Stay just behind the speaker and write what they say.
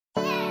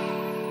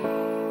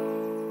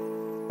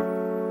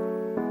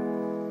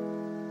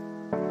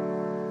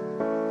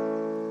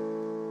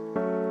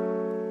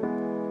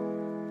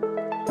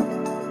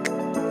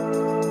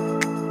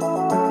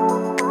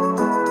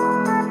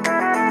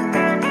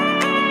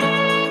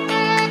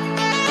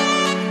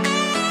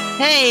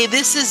Hey,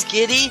 this is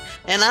Giddy,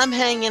 and I'm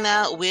hanging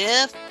out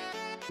with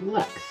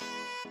Lux.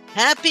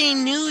 Happy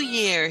New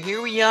Year.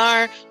 Here we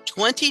are,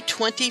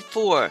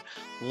 2024.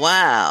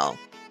 Wow,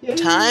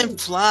 time Yay!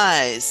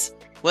 flies,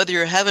 whether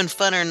you're having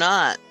fun or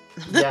not.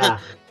 Yeah.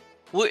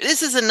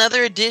 This is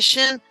another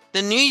edition,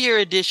 the New Year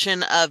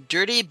edition of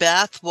Dirty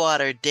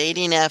Bathwater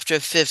Dating After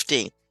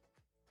 50.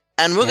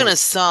 And we're going And to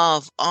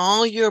solve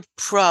all your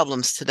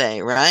problems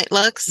today, right,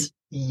 Lux?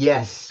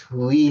 yes,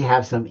 we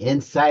have some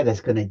insight that's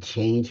going to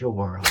change your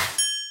world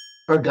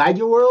or guide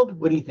your world.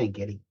 What do you think,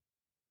 Eddie?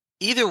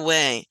 Either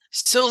way.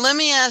 So let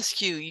me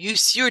ask you, you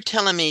were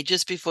telling me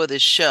just before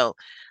this show,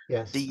 the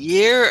Yes.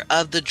 year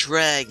of the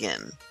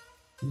dragon.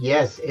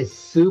 Yes, it's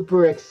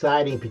super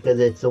exciting because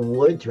it's a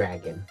wood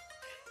dragon.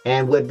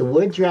 And what the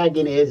wood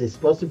dragon is, it's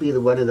supposed to be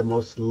one of the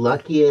most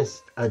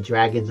luckiest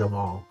dragons of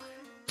all.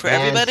 For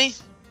And everybody?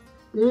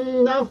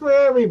 not for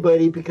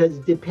everybody because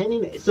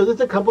depending, so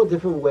there's a couple of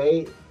different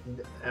ways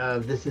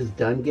this is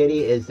done,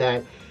 Giddy, is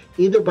that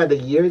either by the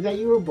year that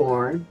you were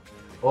born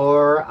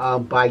or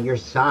by your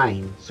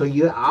sign. So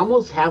you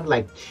almost have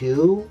like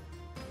two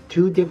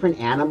different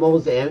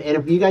animals. And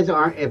if you guys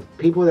aren't, if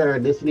people that are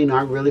listening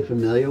aren't really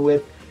familiar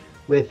with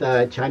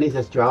Chinese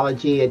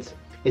astrology,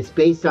 it's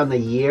based on the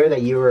year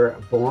that you were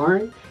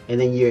born, and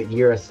then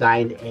you're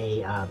assigned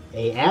a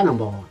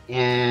animal.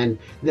 And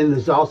then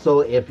there's also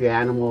if your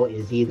animal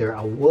is either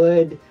a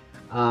wood.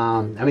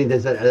 I mean,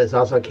 there's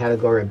also a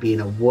category of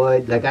being a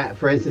wood. Like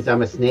for instance,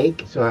 I'm a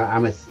snake, so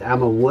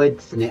I'm a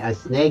wood snake, a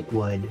snake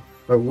wood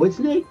or wood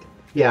snake.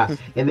 Yeah,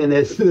 and then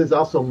there's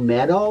also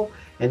metal,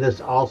 and there's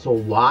also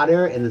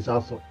water, and there's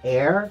also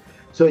air.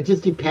 So it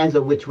just depends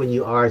on which one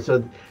you are.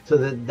 So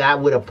that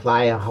would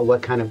apply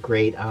what kind of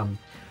great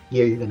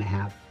year you're gonna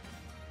have.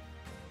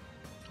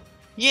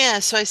 Yeah,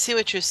 so I see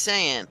what you're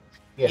saying.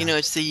 You Yeah. know,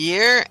 it's the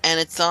year and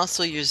it's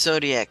also your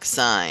zodiac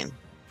sign.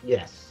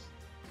 Yes.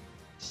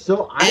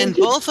 So I'm And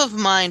just both of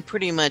mine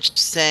pretty much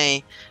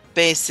say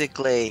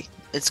basically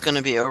it's going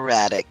to be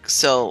erratic.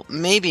 So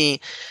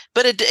maybe,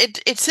 but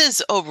it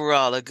says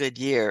overall a good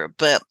year,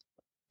 but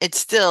it's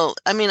still,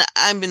 I mean,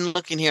 I've been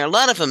looking here. A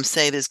lot of them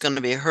say there's going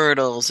to be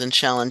hurdles and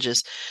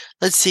challenges.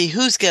 Let's see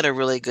who's got a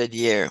really good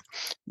year.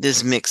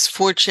 There's mixed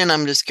fortune.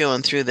 I'm just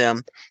going through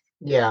them.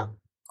 yeah.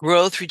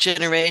 Growth,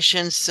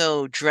 regeneration.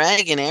 So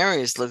Dragon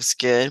Aries looks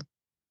good.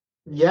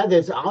 Yeah,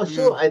 there's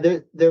also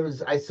Mm, there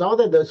was I saw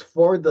that there's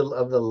four of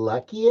the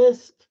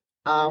luckiest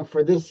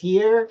for this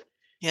year.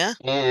 yeah.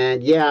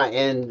 And yeah,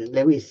 and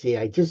let me see.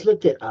 I just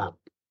looked it up.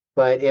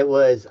 But it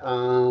was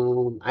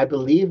I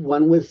believe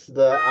one was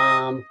the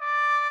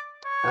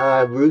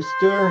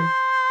rooster,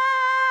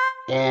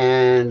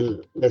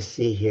 and let's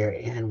see here.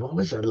 And what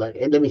was it like?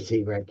 And let me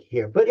see right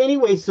here. But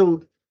anyway,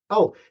 so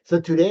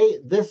today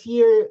this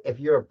year if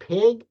you're a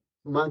pig,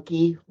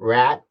 monkey,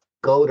 rat,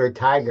 goat or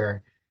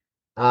tiger,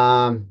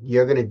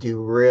 you're gonna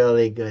do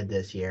really good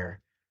this year.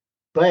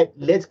 But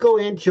let's go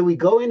in. Should we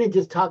go in and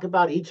just talk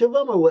about each of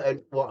them, or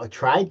well,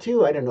 try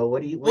to? I don't know.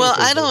 What do you Well,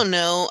 I think, Dave? don't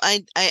know.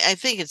 I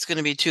think it's going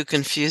to be too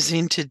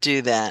confusing to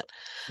do that.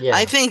 I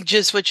Yeah, think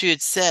just what you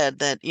had said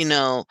that,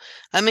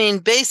 I mean,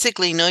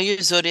 basically know your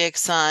zodiac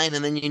sign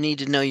and then you need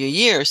to know your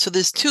year. So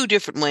there's two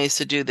different ways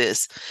to do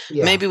this.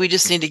 yeah, Maybe we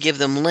just need to give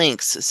them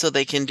links so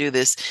they can do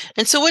this.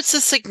 And so what's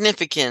the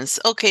significance?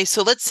 Okay,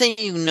 so let's say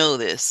you know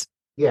this.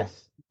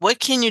 yes. What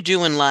can you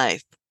do in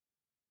life?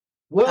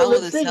 Well, How will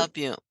let's this say help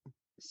you?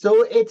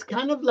 so. It's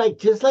kind of like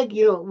just like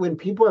when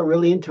people are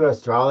really into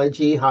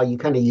astrology, how you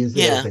kind of use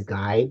it as Yeah. a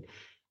guide.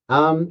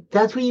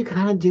 That's what you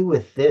kind of do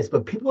with this.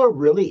 But people are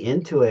really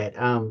into it.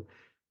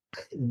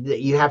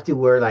 That you have to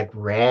wear like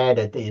red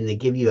at the end. They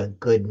give you a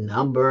good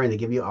number and they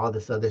give you all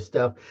this other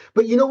stuff.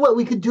 But you know what?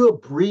 We could do a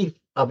brief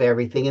of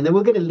everything, and then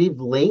we're going to leave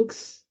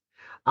links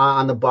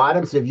on the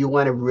bottom. So if you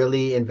want to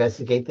really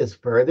investigate this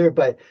further,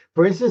 but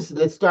for instance,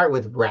 let's start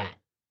with rat.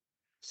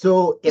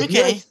 So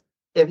Okay.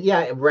 if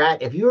yeah,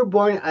 rat, if you were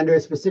born under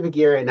a specific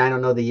year, and I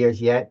don't know the years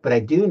yet, but I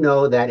do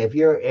know that if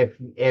your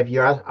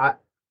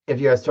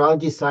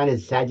astrology sign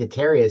is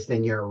Sagittarius,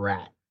 then you're a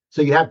rat.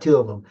 So you have two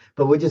of them,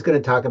 but we're just going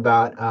to talk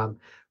about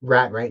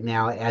rat right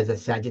now as a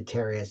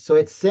Sagittarius. So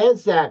it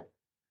says that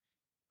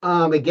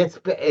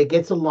it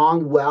gets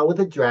along well with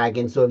a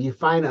dragon. So if you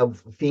find a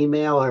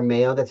female or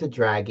male that's a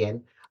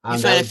dragon, You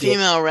that find a would be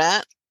female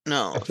rat?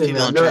 No, a a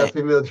female, female no, a drake.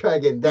 female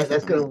dragon.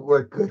 That's going to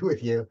work good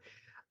with you.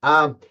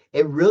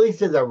 It really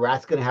says a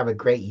rat's gonna have a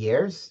great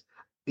year.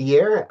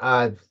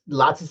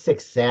 Lots of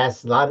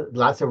success,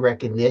 lots of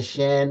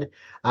recognition,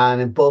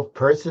 in both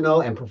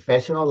personal and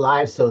professional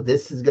lives. So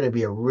this is gonna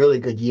be a really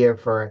good year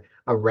for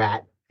a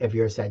rat if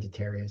you're a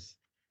Sagittarius.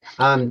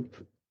 Um,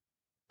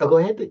 oh, go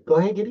ahead,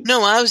 Giddy.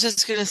 No, I was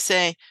just going to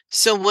say,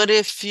 so what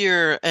if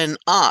you're an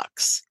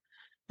ox?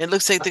 It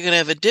looks like Uh, they're going to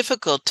have a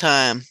difficult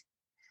time.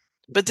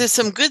 But there's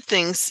some good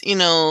things.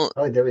 oh,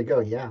 there we go.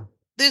 Yeah.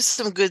 There's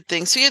some good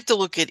things. So you have to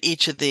look at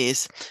each of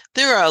these.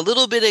 There are a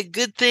little bit of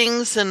good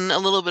things and a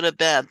little bit of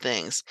bad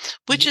things,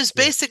 which is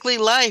Yeah. basically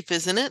life,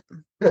 isn't it?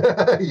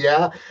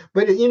 Yeah,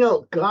 but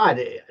God,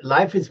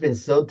 life has been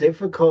so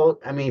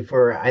difficult. I mean,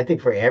 I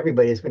think for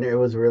everybody, it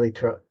was a really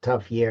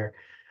tough year.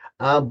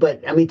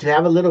 But I mean, to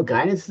have a little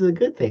guidance is a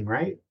good thing,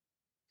 right?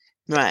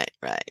 Right,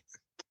 right.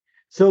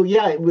 So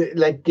yeah,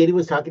 like Giddy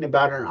was talking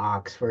about an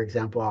ox, for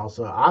example.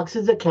 Also, ox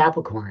is a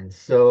Capricorn.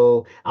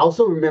 So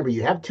also remember,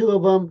 you have two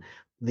of them.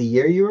 The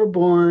year you were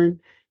born,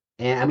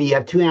 and I mean, you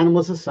have two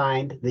animals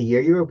assigned. The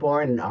year you were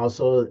born, and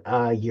also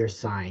your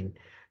sign.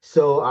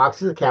 So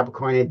ox is a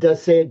Capricorn. It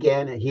does say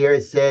again here.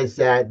 It says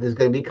that there's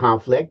going to be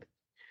conflict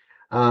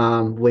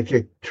with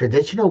your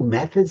traditional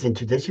methods and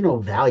traditional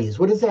values.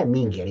 What does that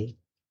mean, Giddy?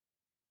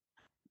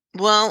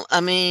 Well,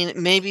 I mean,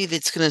 maybe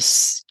that's going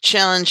to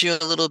challenge you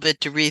a little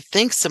bit to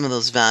rethink some of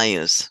those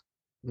values.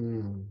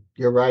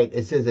 You're right.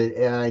 It says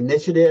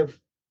initiative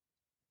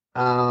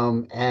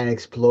and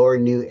explore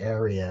new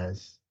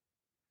areas.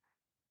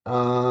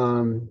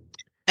 Um,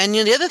 And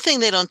the other thing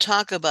they don't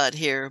talk about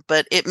here,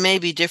 but it may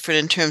be different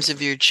in terms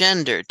of your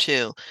gender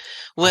too,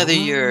 whether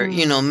you're,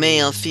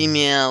 male, ah,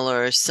 female,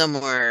 or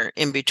somewhere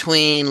in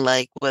between,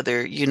 like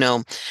whether, you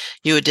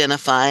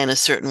identify in a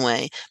certain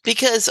way,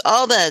 because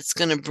all that's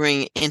going to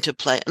bring into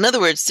play. In other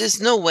words, there's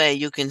no way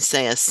you can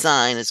say a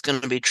sign is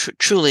going to be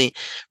truly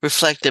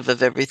reflective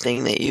of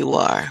everything that you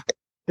are.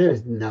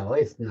 there's no,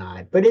 it's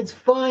not, but it's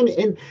fun.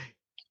 And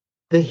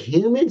the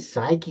human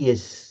psyche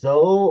is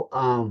so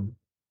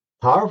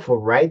powerful,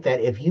 right? That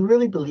if you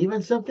really believe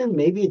in something,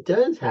 maybe it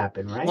does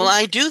happen, Well, right?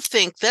 I do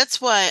think that's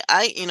why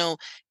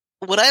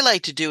what I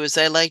like to do is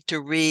I like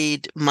to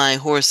read my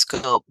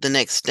horoscope the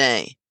next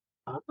day.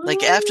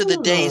 Like after the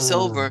day's Ah,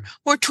 over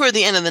or toward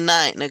the end of the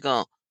night, and I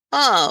go,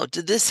 oh,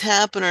 did this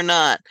happen or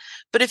not?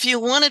 But if you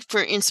want it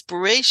for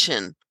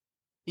inspiration,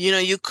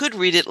 you could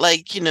read it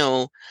Lex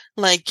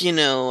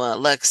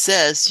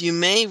says, you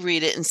may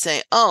read it and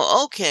say,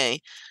 oh, okay,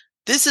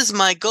 this is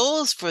my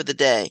goals for the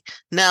day.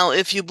 Now,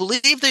 if you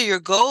believe they're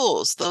your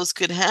goals, those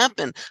could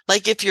happen.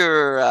 Like if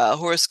your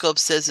horoscope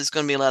says there's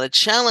going to be a lot of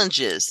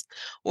challenges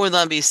or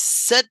there'll be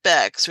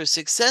setbacks or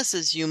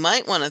successes, you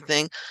might want to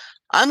think,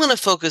 I'm going to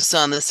focus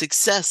on the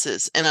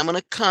successes and I'm going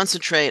to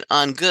concentrate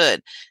on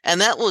good.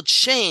 And that will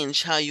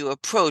change how you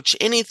approach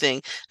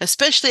anything,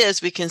 especially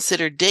as we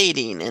consider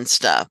dating and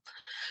stuff.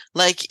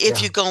 Like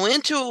if you yeah. go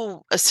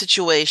into a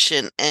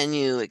situation and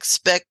you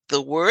expect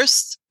the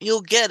worst,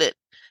 you'll get it.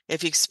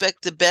 If you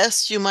expect the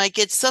best, you might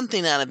get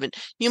something out of it.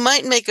 You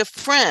might make a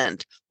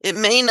friend. It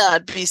may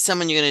not be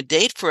someone you're going to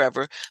date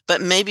forever,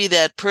 but maybe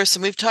that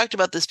person, we've talked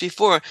about this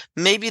before,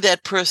 maybe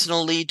that person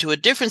will lead to a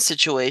different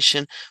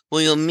situation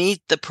where you'll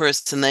meet the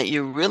person that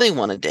you really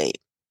want to date.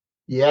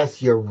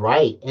 Yes, you're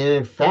right. And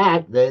in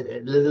fact,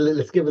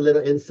 let's give a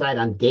little insight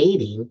on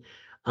dating.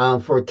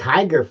 For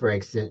Tiger, for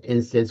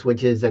instance,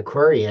 which is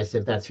Aquarius,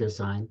 if that's your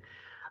sign.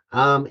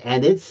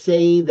 And it's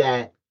saying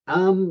that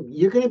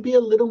you're going to be a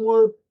little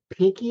more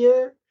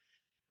pickier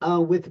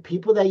with the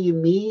people that you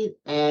meet,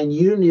 and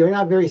you're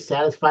not very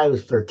satisfied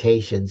with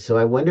flirtation. So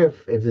I wonder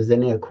if there's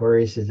any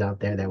Aquariuses out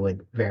there that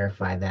would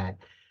verify that.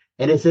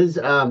 And it says,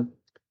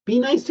 be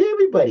nice to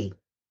everybody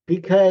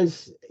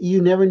because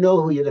you never know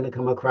who you're going to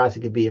come across.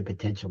 It could be a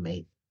potential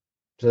mate.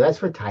 So that's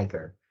for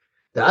Tiger.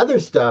 The other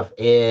stuff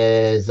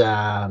is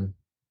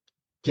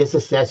just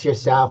assess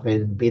yourself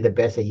and be the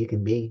best that you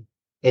can be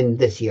in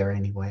this year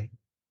anyway.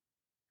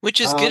 Which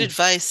is good Um,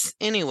 advice,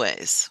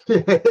 anyways.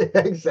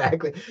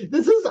 exactly.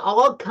 This is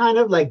all kind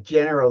of like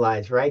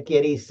generalized, right,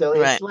 Kitty? So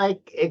it's Right.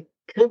 like it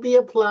could be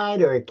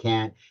applied or it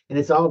can't. And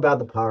it's all about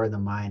the power of the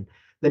mind.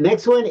 The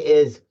next one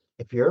is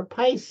if you're a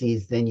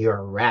Pisces, then you're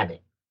a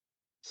rabbit.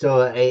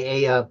 So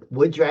a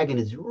wood dragon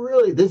is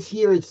really this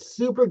year is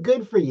super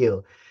good for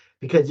you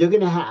because you're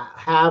going to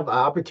have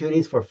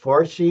opportunities for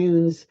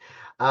fortunes.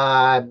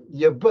 But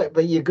you're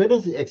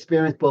going to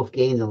experience both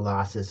gains and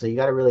losses. So you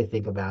got to really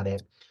think about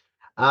it.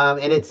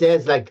 And it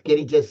says, like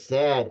Giddy just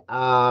said,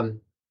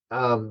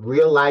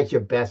 realize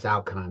your best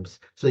outcomes.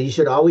 So you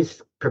should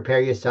always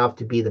prepare yourself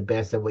to be the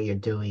best at what you're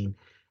doing.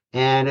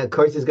 And of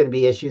course, there's going to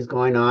be issues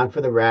going on for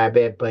the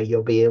rabbit, but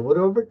you'll be able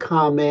to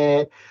overcome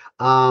it.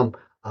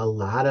 A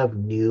lot of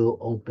new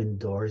open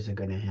doors are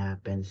going to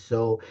happen.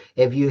 So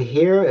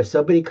if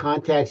somebody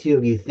contacts you,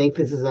 if you think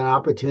this is an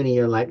opportunity,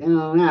 you're like,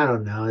 oh, I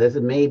don't know, this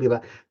is maybe,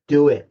 but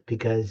do it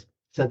because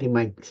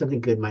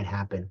something good might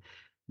happen.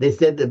 They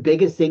said the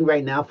biggest thing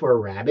right now for a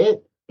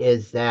rabbit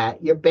is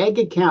that your bank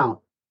account,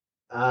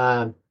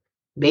 uh,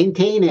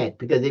 maintain it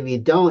because if you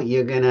don't,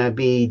 you're gonna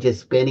be just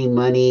spending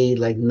money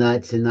like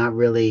nuts and not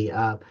really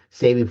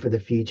saving for the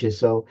future.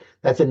 So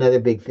that's another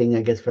big thing,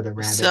 I guess, for the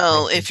rabbit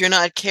So if Pisces. you're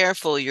not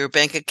careful, your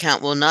bank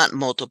account will not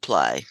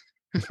multiply.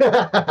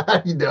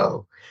 You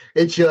know,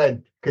 it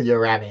should because you're a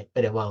rabbit,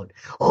 but it won't.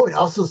 Oh, it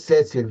also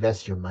says to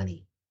invest your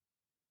money.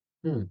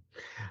 Hmm.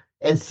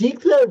 And seek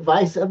the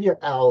advice of your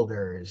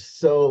elders.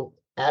 So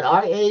at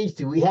our age,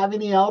 do we have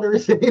any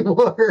elders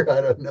anymore?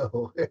 I don't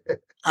know.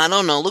 I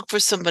don't know. Look for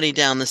somebody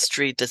down the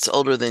street that's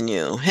older than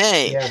you.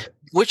 Hey, Yeah.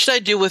 what should I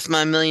do with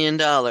my $1 million?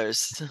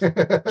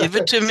 Give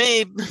it to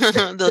me.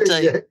 They'll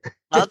tell you, Yeah.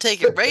 I'll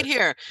take it right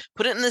here.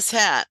 Put it in this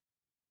hat.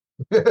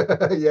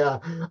 Yeah.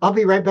 I'll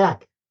be right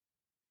back.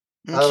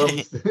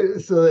 Okay.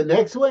 So the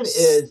next one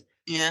is,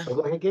 Yeah. oh,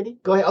 go ahead, Kitty.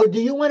 Go ahead. Oh,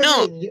 do you want to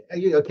No. read? Are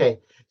you okay?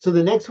 So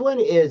the next one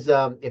is,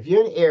 if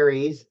you're an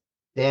Aries,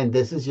 then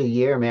this is your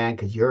year, man,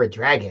 because you're a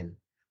dragon.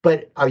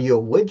 But are you a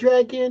wood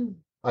dragon?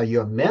 Are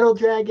you a metal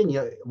dragon?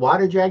 You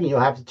water dragon? You'll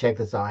have to check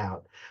this all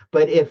out.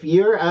 But if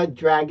you're a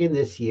dragon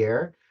this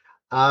year,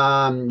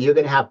 you're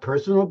gonna have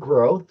personal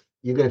growth.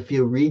 You're gonna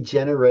feel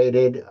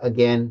regenerated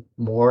again.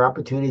 More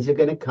opportunities are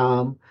gonna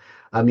come.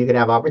 You're gonna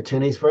have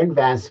opportunities for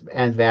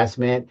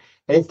investment,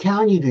 and it's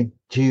telling you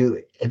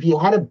to if you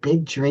had a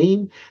big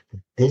dream,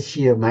 this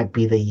year might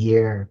be the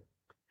year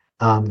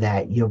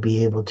that you'll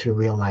be able to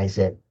realize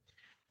it.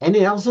 And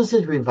it also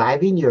says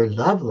reviving your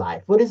love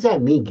life. What does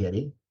that mean,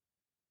 Giddy?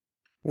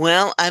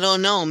 Well, I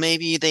don't know.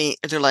 Maybe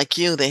they're like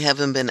you, they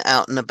haven't been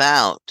out and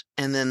about,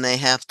 and then they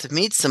have to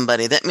meet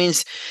somebody. That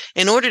means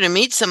in order to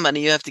meet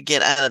somebody, you have to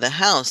get out of the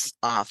house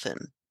often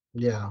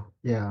Yeah,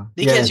 yeah, yeah.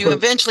 because you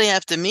eventually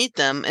have to meet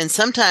them. And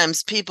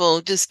sometimes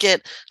people just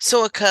get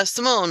so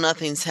accustomed, oh,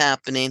 nothing's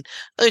happening.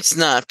 It's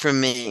not for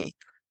me.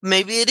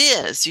 Maybe it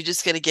is. You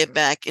just got to get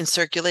back in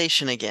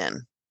circulation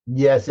again.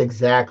 Yes,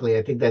 exactly.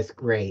 I think that's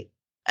great.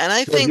 And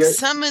I So if think you're,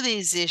 some of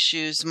these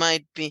issues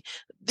might be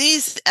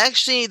this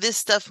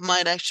stuff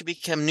might actually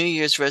become New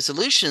Year's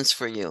resolutions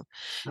for you.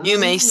 You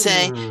may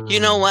say, you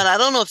know ah, what, I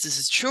don't know if this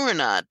is true or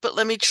not, but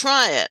let me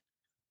try it.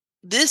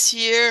 This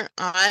year,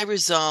 I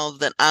resolved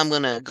that I'm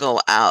going to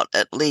go out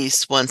at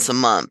least once a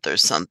month or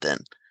something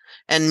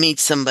and meet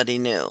somebody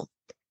new.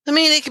 I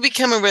mean, it could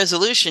become a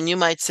resolution. You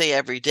might say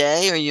every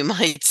day, or you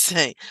might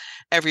say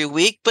every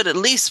week, but at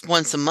least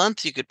once a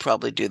month, you could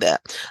probably do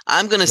that.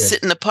 I'm going to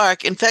sit in yes. the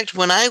park. In fact,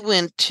 when I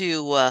went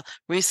to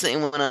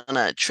recently went on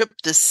a trip,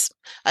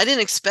 I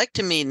didn't expect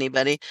to meet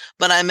anybody,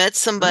 but I met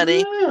somebody,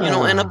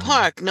 in a Ah,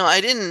 park. No,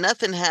 I didn't.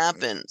 Nothing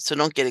happened, so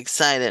don't get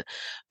excited.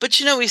 But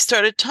we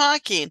started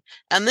talking,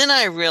 and then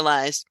I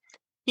realized,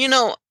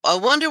 I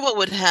wonder what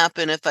would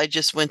happen if I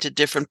just went to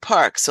different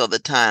parks all the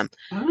time.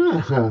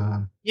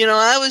 ah,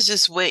 I was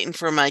just waiting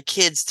for my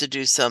kids to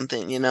do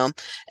something, and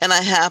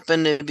I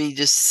happened to be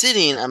just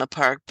sitting on a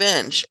park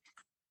bench.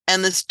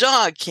 And this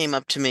dog came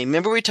up to me.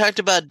 Remember we talked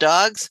about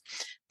dogs?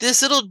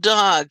 This little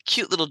dog,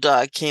 cute little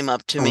dog, came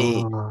up to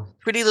me. ah,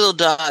 Pretty little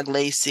dog,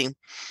 Lacey,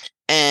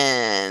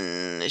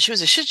 and she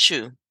was a Shih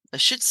Tzu, a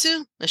Shih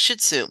Tzu, a Shih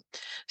Tzu.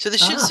 So the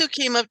Shih Tzu ah,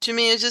 came up to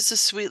me. It was just a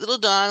sweet little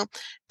dog,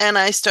 and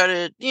I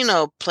started,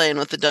 playing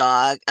with the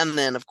dog. And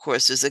then, of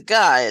course, there's a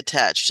guy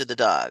attached to the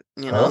dog,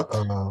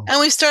 uh-oh. and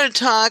we started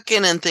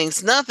talking and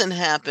things. Nothing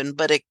happened,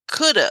 but it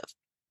could have.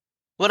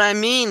 What I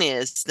mean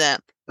is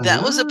that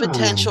that was a Ah,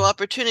 potential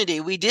opportunity.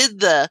 We did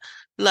the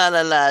la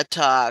la la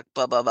talk,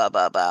 blah blah blah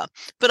blah blah.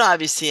 But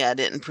obviously I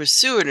didn't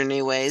pursue it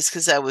anyways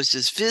because I was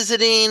just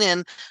visiting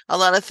and a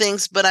lot of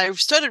things. But I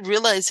started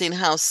realizing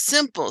how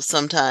simple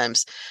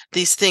sometimes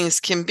these things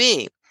can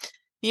be.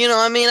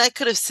 I mean, I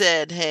could have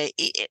said, hey,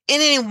 in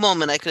any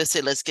moment I could have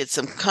said, let's get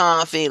some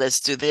coffee, let's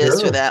do this or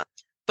sure. that.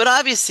 But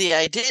obviously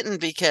I didn't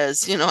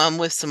because, I'm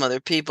with some other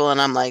people and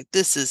I'm like,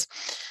 this is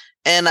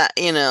and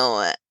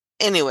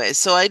anyway,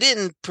 so I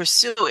didn't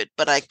pursue it,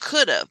 but I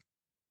could have.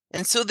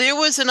 And so there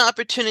was an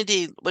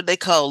opportunity, what they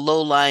call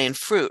low-lying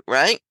fruit,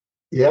 right?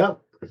 Yeah.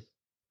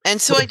 And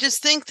so I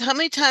just think, how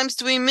many times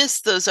do we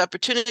miss those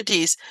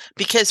opportunities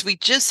because we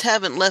just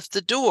haven't left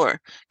the door?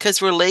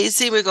 Because we're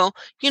lazy. We go,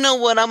 you know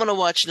what? I'm going to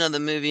watch another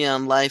movie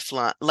on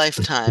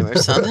Lifetime or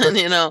something,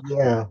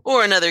 Yeah.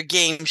 or another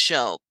game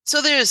show.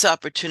 So there's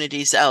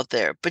opportunities out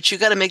there, but you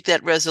got to make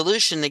that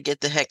resolution to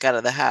get the heck out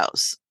of the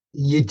house.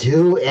 You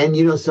do, and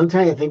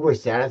sometimes I think we're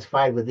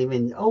satisfied with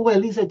even, oh, well,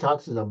 at least I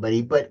talked to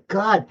somebody. But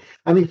God,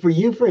 I mean, for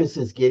you, for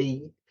instance,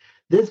 Giddy,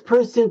 this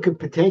person could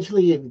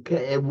potentially,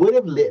 it would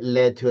have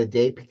led to a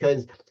date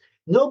because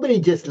nobody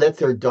just lets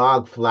their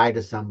dog fly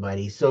to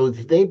somebody. So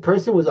the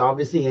person was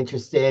obviously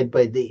interested,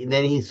 but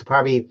then he's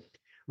probably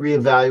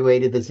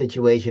reevaluated the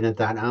situation and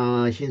thought,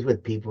 oh, she's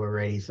with people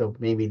already, so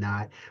maybe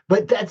not.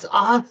 But that's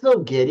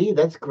awesome, Giddy.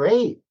 That's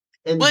great,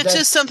 Well, and it's just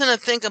that's. something to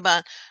think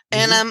about.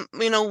 And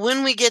Mhm.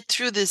 when we get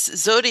through this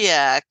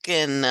zodiac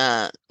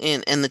and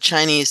in the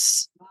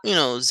Chinese,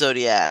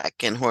 zodiac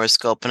and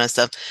horoscope and that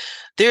stuff,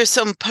 there's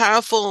some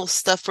powerful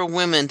stuff for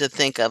women to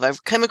think of.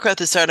 I've come across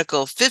this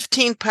article,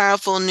 15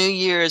 powerful New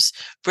Year's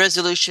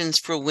resolutions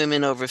for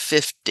women over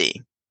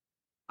 50.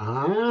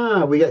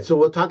 We got so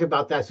we'll talk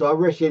about that. So I'll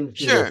rush into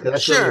this Sure, because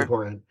that's really sure.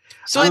 important.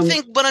 So I Um,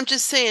 think, but I'm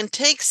just saying,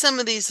 take some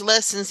of these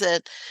lessons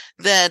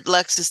that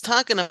Lex is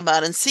talking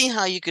about and see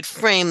how you could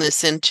frame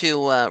this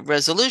into a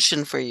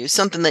resolution for you,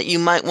 something that you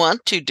might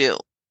want to do.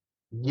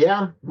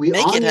 yeah, we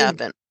Make all it need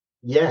happen.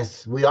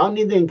 yes, we all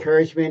need the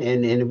encouragement,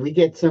 and if we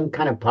get some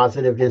kind of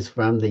positiveness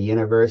from the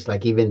universe,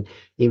 like even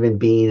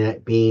being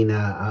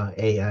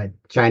a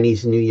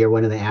Chinese New Year,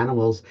 one of the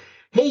animals.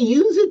 Hey,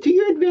 use it to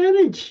your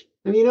advantage.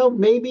 And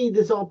maybe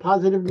this all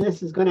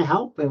positiveness is going to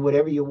help in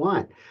whatever you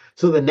want.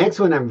 So the next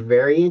one I'm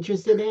very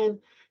interested in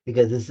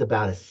because this is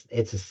about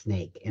it's a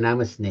snake, and I'm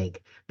a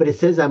snake. But it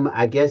says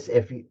I guess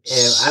if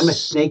I'm a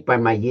snake by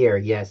my year,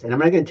 yes. And I'm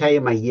not going to tell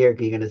you my year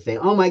because you're going to say,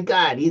 oh my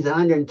God, he's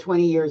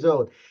 120 years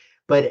old.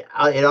 But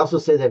it also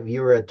says if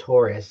you're a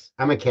Taurus,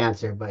 I'm a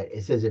Cancer, but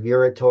it says if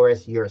you're a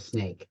Taurus, you're a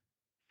snake.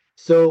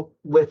 So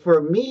with for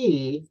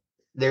me,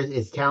 there's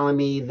it's telling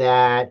me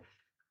that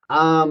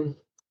um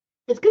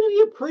it's going to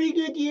be a pretty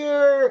good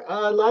year.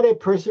 A lot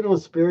of personal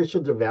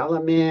spiritual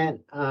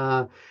development.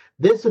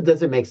 This one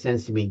doesn't make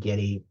sense to me,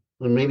 Giddy.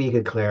 Well, maybe you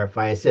could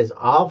clarify. It says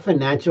all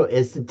financial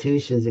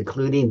institutions,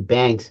 including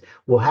banks,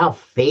 will have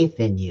faith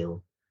in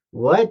you.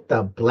 What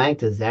the blank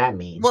does that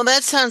mean? Well,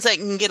 that sounds like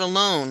you can get a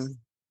loan.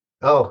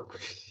 Oh,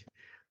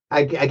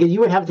 I guess you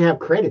would have to have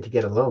credit to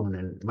get a loan,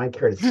 and my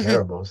credit is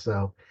terrible.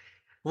 So,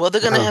 Well,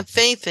 they're going to um, have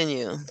faith in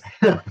you.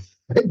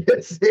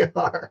 yes, they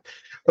are.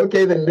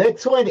 Okay, the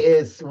next one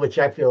is, which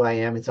I feel I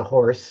am, it's a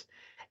horse,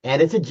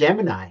 and it's a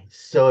Gemini.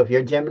 So if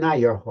you're a Gemini,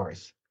 you're a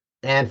horse.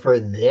 And for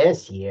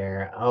this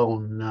year, oh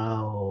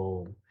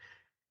no,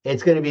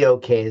 it's going to be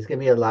okay. It's going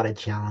to be a lot of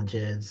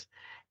challenges,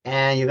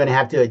 and you're going to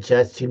have to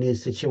adjust to new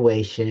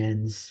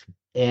situations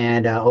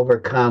and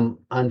overcome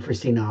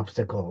unforeseen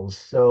obstacles.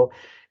 So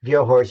if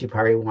you're a horse, you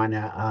probably want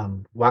to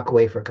walk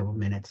away for a couple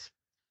minutes.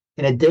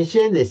 In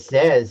addition, it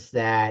says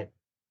that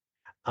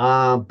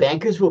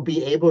bankers will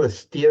be able to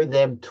steer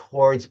them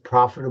towards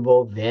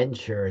profitable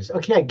ventures.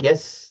 Okay, I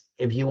guess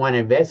if you want to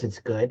invest, it's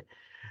good.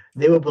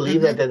 They will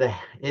believe that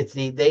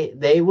Hmm.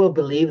 they will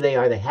believe they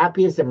are the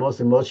happiest and most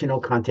emotional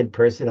content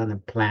person on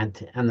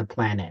the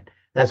planet.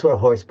 That's what a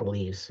horse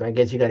believes. So I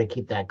guess you got to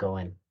keep that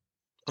going.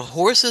 A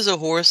horse is a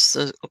horse,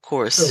 of Of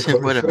course,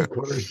 course, whatever. of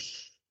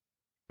course.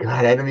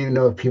 God, I don't even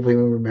know if people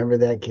even remember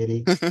that,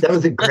 Kitty. That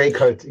was a great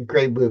cartoon,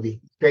 great movie,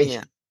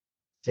 Yeah,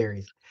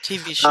 series.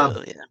 TV Um,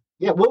 show, yeah.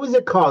 yeah, what was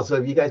it called? So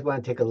if you guys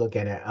want to take a look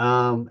at it,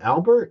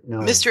 Albert? No,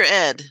 Mr.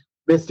 Ed,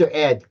 Mr.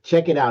 Ed.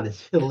 Check it out.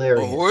 It's a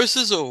hilarious. horse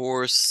is a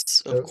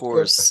horse, of Uh, uh,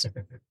 course. of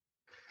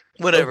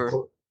Whatever.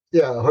 course.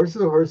 Yeah, a horse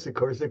is a horse, of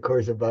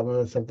course, and blah, blah,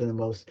 blah, something the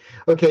most.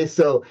 Okay,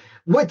 so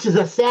which is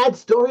a sad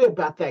story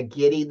about that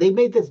Giddy. They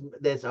made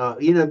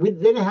we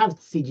didn't have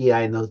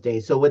CGI in those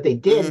days. So what they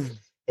did Mm.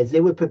 is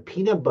they would put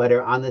peanut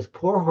butter on this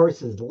poor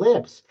horse's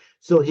lips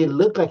so he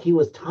looked like he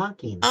was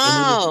talking and he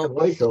would do the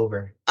Oh,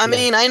 voiceover. I Yeah.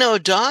 mean, I know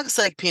dogs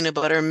like peanut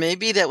butter.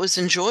 Maybe that was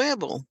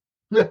enjoyable.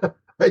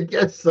 I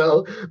guess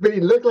so. But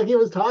he looked like he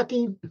was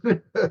talking.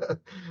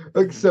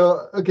 Mhm.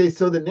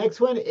 So the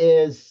next one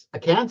is a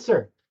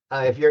Cancer.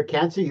 If you're a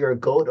Cancer, you're a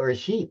goat or a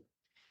sheep.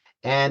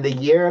 And the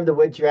year of the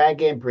wood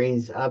dragon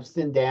brings ups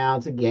and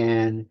downs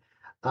again.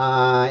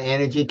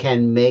 Energy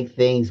can make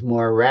things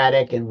more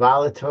erratic and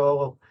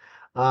volatile.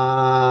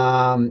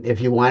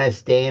 If you want to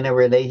stay in a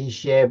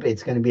relationship,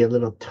 it's going to be a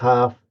little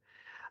tough.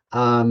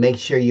 Make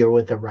sure you're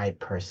with the right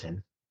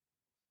person.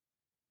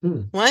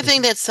 Hmm. Well, I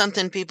think that's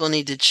something people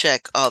need to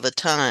check all the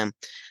time.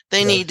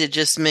 They need Yes. to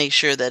just make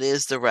sure that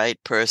is the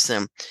right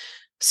person.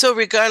 So,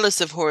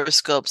 regardless of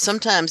horoscope,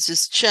 sometimes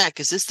just check,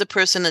 is this the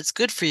person that's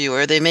good for you?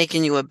 Are they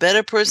making you a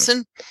better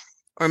person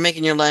or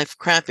making your life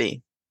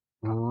crappy?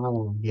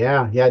 Oh,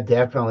 yeah, yeah,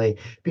 definitely.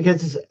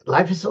 Because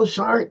life is so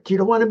short. You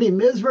don't want to be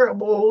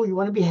miserable. You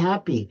want to be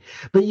happy.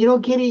 But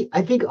Kitty,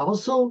 I think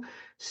also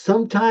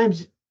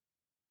sometimes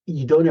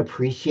you don't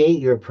appreciate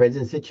your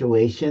present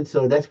situation.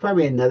 So that's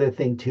probably another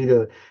thing too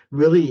to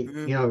really,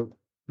 Mhm.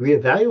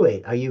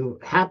 reevaluate. Are you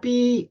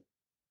happy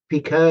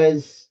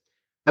because,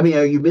 are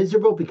you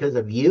miserable because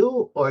of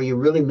you, or are you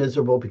really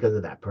miserable because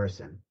of that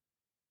person?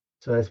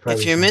 So that's If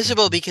probably you're something.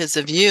 miserable because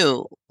of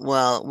you,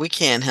 well, we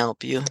can't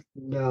help you.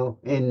 No,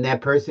 and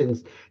that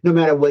person's no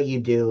matter what you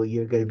do,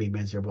 you're going to be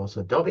miserable.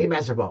 So don't be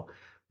miserable.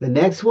 The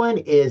next one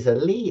is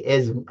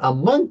a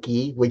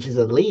monkey, which is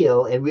a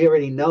Leo, and we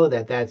already know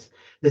that this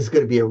is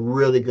going to be a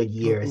really good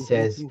year. It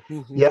says,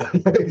 yeah,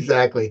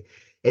 exactly.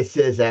 It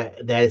says that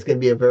it's going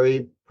to be a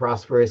very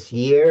prosperous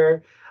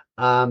year.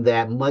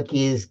 That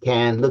monkeys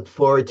can look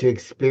forward to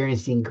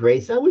experiencing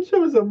grace. I wish I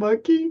was a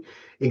monkey.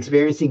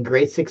 Experiencing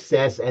great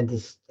success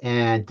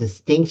and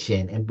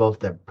distinction in both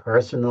the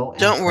personal and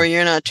Don't worry,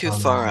 you're not too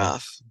professional far life.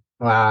 off.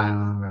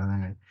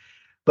 Wow.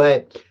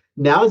 But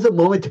now is the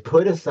moment to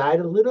put aside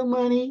a little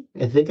money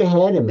and think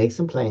ahead and make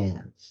some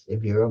plans.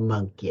 If you're a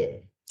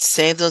monkey,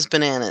 Save those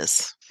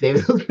bananas.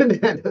 save those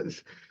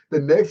bananas. The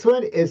next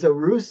one is a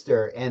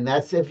rooster, and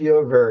that's if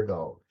you're a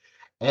Virgo.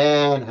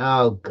 And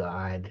oh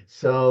God.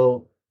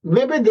 So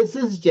remember, this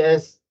is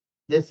just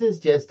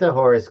a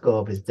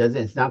horoscope.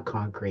 It's not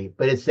concrete,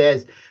 but it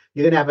says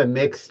you're gonna have a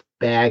mixed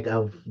bag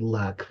of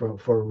luck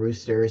for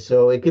rooster.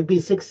 So it could be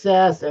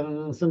success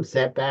and some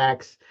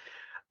setbacks.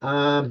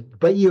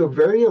 But you're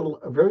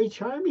very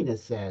charming, it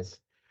says.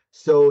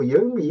 So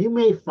you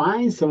may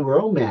find some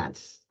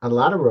romance, a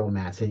lot of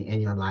romance in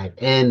your life.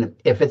 And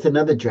if it's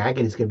another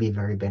dragon, it's going to be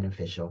very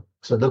beneficial.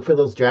 So look for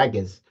those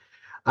dragons.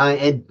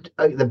 And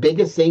the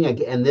biggest thing,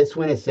 and this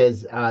one, it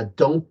says,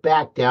 don't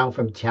back down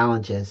from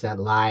challenges that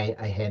lie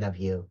ahead of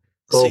you.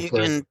 So Go you for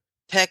it. can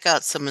peck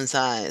out someone's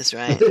eyes,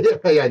 right?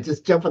 Yeah,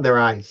 just jump on their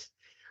eyes.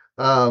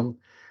 Um,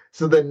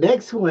 so the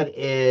next one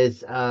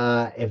is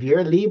if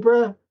you're a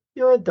Libra,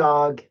 you're a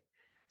dog.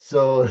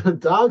 So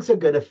dogs are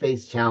going to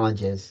face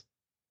challenges.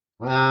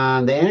 The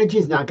energy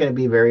is not going to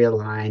be very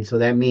aligned. So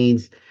that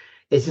means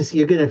it's just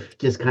you're gonna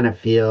just kind of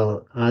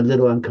feel a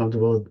little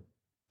uncomfortable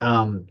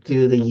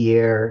through the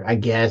year, I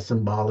guess,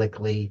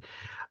 symbolically.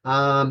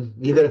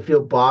 You're gonna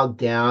feel bogged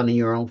down in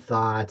your own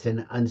thoughts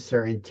and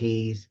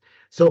uncertainties.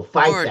 So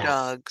fight Poor that.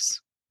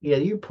 dogs. Yeah,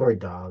 you poor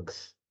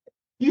dogs.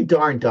 You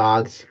darn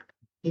dogs.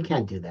 You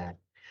can't do that.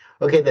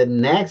 Okay, the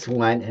next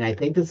one, and I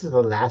think this is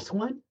the last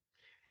one,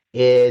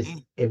 is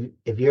Okay.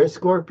 if you're a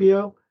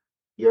Scorpio,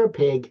 you're a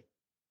pig.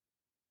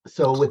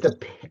 So with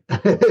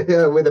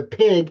a with a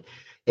pig,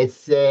 it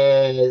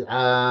says,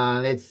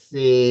 let's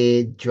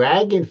see,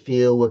 Dragon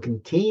Fuel will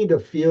continue to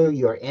fuel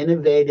your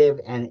innovative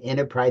and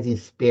enterprising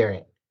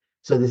spirit.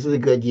 So this is a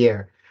good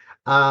year.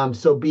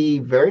 So be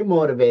very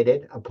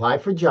motivated, apply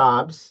for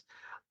jobs,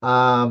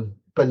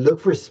 but look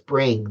for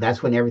spring.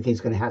 That's when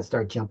everything's going to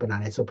start jumping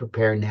on it. So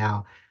prepare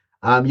now.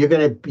 You're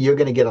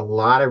gonna get a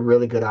lot of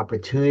really good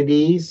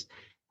opportunities,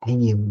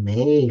 and you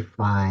may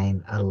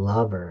find a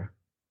lover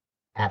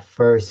at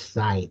first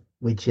sight,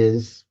 which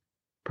is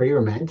pretty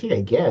romantic,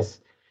 I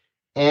guess.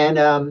 And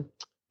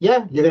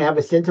yeah, you're gonna have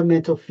a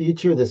sentimental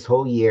future this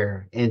whole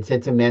year, and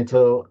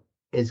sentimental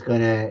is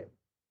gonna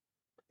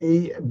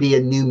be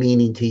a new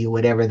meaning to you,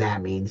 whatever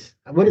that means.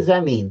 What does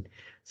that mean?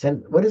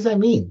 What does that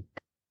mean?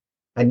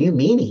 A new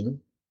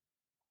meaning?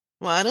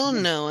 Well, I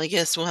don't know. I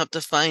guess we'll have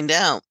to find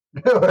out.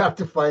 We'll have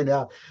to find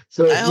out.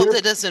 So I if hope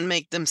that doesn't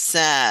make them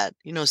sad,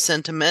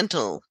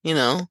 sentimental,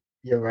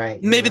 you're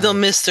right, you're Maybe they'll right.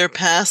 miss their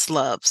past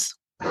loves.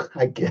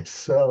 I guess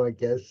so. I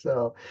guess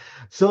so.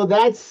 So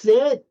that's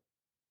it.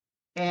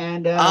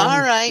 And All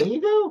there right. you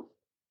go.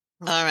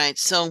 All right.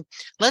 So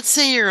let's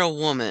say you're a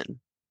woman.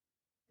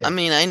 I Yeah.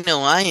 mean, I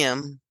know I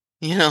am.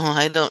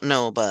 I don't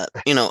know about,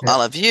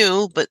 all of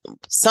you, but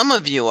some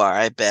of you are,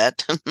 I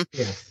bet.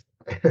 Yes.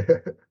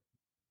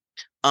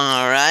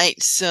 All right.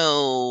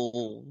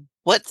 So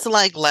what's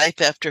like life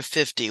after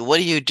 50? What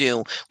do you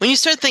do? When you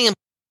start thinking,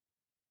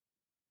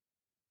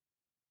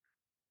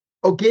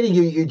 Oh, Giddy,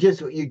 you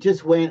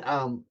just went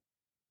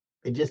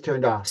it just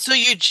turned off. so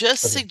you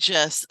just Okay.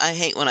 suggest I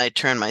hate when I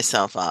turn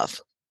myself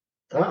off.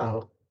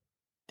 Uh-oh.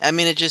 I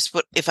mean, it just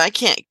what if I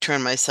can't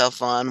turn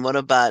myself on, what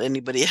about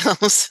anybody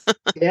else?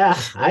 Yeah,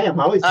 I am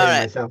always All turning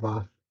right. myself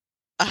off.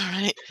 All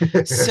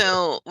right.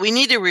 So we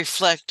need to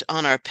reflect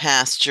on our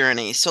past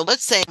journey. So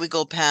let's say we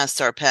go past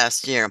our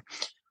past year.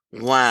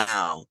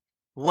 Wow.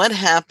 What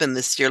happened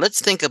this year? Let's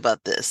think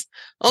about this.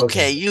 Okay,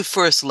 Okay. you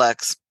first,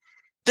 Lex.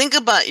 Think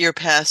about your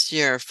past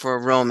year for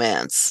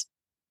romance.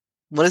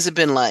 What has it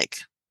been like?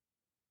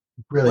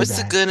 Really What's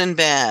the bad. good and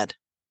bad?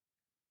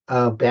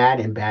 Bad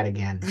and bad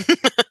again.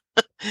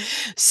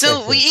 So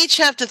That's we it. each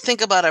have to think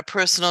about our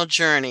personal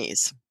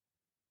journeys.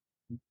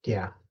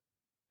 Yeah.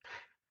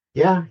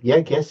 Yeah, yeah,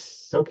 I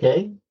guess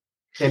okay.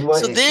 And what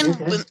So then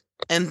okay. when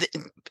and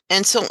th-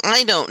 and so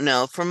I don't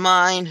know. For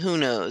mine, who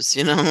knows?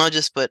 I'll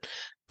just put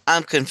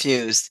I'm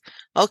confused.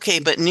 Okay,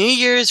 but New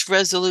Year's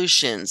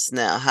resolutions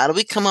now, how do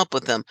we come up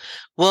with them?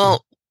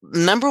 Well,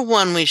 number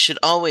one, we should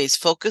always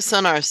focus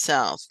on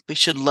ourselves. We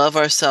should love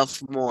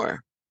ourselves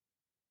more.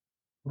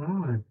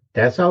 Oh,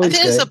 that's I always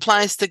think this good.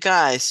 applies to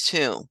guys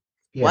too.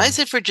 Why Yeah. is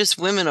it for just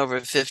women over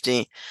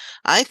 50?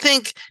 I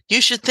think you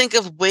should think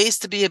of ways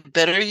to be a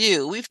better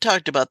you. We've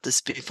talked about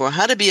this before,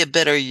 how to be a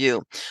better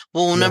you.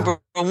 Well, Yeah. number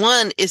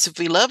one is if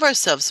we love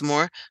ourselves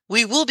more,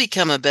 we will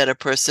become a better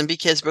person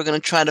because we're going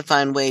to try to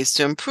find ways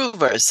to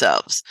improve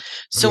ourselves.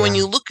 So when Yeah.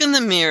 you look in the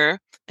mirror,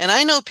 and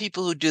I know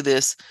people who do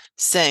this,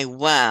 say,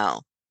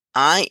 wow,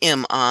 I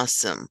am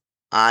awesome.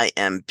 I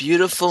am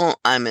beautiful.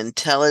 I'm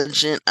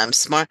intelligent. I'm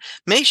smart.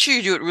 Make sure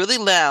you do it really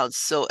loud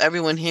so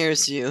everyone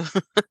hears you,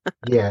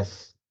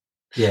 Yes.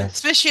 Yes.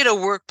 especially at a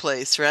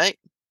workplace, right?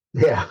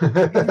 Yeah.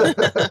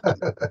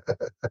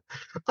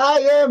 I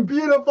am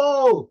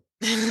beautiful.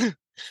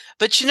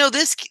 But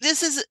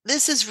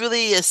this is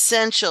really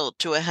essential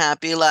to a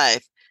happy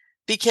life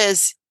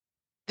because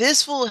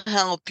this will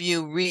help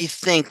you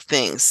rethink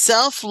things.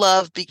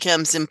 Self-love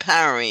becomes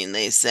empowering,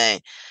 they say,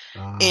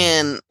 Ah,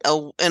 in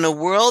a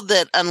world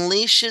that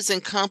unleashes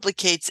and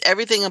complicates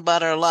everything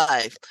about our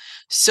life.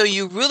 So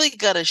you really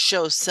got to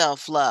show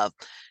self-love.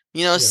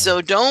 yeah.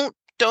 So don't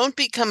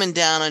be coming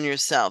down on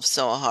yourself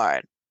so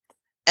hard.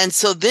 And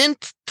so then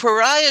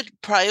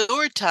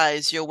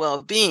prioritize your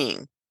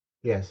well-being.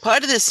 Yes.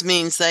 Part of this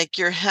means like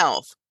your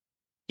health.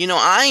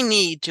 I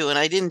need to, and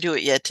I didn't do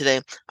it yet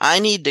today. I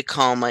need to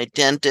call my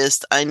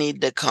dentist. I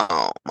need to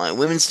call my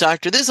women's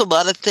doctor. There's a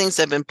lot of things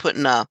I've been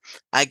putting off.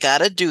 I got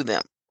to do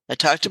them. I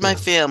talked to my Yeah.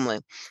 family,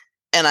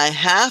 and I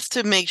have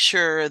to make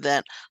sure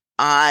that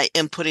I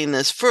am putting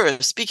this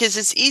first because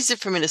it's easy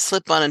for me to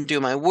slip on and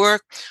do my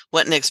work,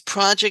 what next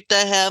project I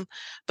have.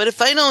 But if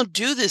I don't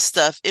do this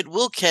stuff, it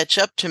will catch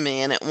up to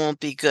me and it won't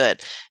be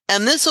good.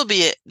 And this will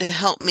be it to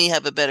help me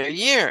have a better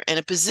year and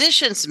it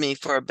positions me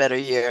for a better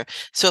year.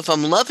 So if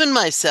I'm loving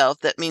myself,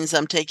 that means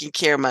I'm taking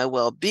care of my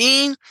well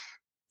being.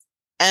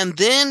 And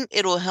then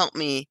it will help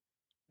me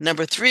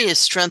Number three is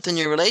strengthen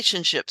your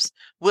relationships.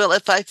 Well,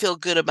 if I feel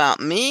good about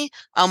me,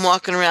 I'm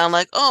walking around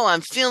like, oh, I'm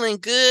feeling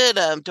good.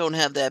 I don't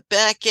have that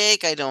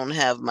backache. I don't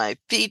have my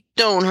feet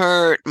don't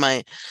hurt.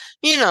 My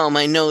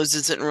nose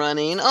isn't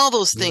running. All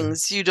those Yeah.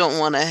 things you don't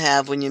want to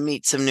have when you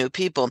meet some new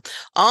people.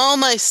 All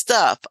my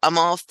stuff, I'm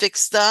all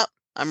fixed up.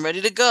 I'm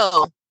ready to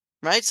go.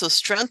 Right. So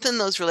strengthen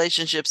those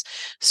relationships,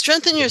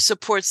 strengthen your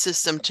support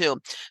system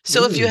too.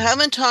 So if you Mm.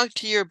 haven't talked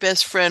to your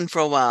best friend for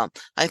a while,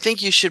 I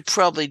think you should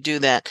probably do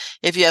that.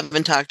 If you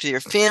haven't talked to your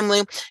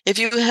family, if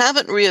you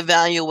haven't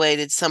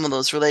reevaluated some of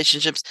those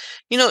relationships,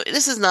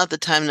 this is not the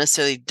time to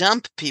necessarily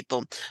dump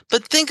people,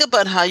 but think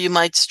about how you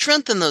might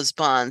strengthen those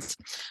bonds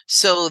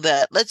so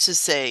that, let's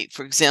just say,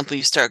 for example,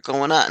 you start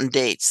going out on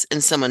dates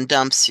and someone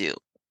dumps you.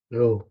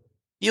 Oh,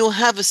 You'll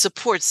have a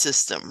support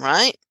system,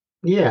 right?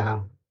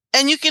 yeah,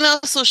 And you can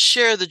also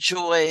share the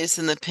joys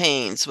and the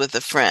pains with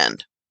a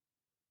friend.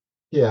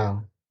 yeah.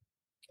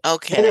 And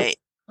Okay.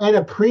 and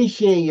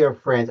appreciate your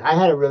friends. I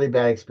had a really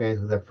bad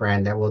experience with a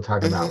friend that we'll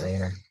talk about Mhm.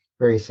 later.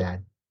 Very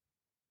sad.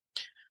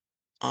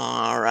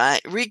 All right.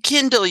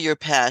 Rekindle your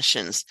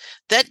passions.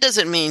 That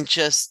doesn't mean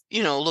just,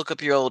 look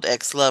up your old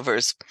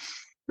ex-lovers.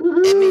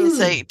 It means Woohoo!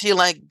 like, do you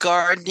like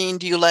gardening?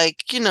 Do you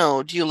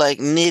like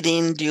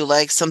knitting? Do you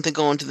like something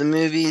going to the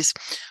movies?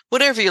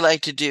 Whatever you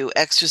like to do,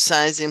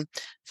 exercising.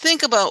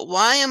 Think about,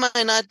 why am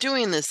I not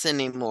doing this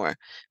anymore?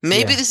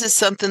 Maybe Yeah, this is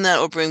something that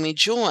will bring me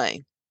joy.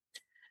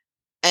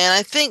 And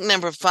I think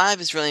number five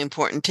is really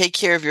important. Take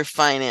care of your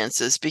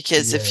finances,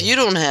 because if yeah, you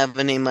don't have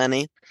any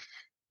money,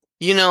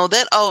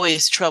 that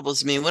always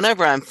troubles me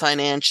whenever I'm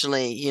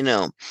financially,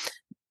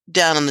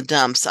 down in the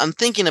dumps. I'm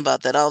thinking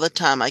about that all the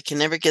time. I can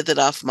never get that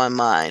off my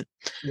mind.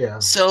 yeah.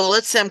 So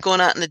let's say I'm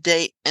going out on a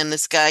date and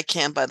this guy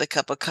can't buy the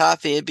cup of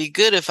coffee. It'd be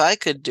good if I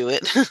could do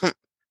it.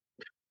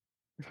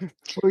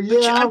 Well,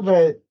 But yeah,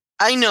 but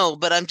I know,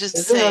 but I'm just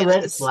isn't that a saying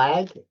red this.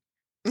 flag?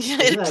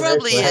 Yeah, Isn't it that a red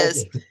probably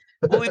is. flag?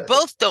 Well, we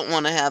both don't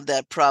want to have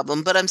that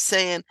problem, but I'm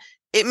saying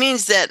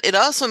it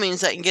also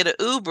means I can get an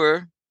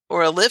Uber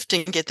or a Lyft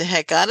and get the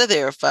heck out of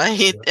there if I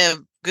Yeah, have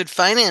good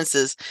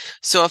finances.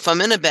 So if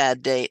I'm in a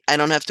bad date, I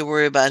don't have to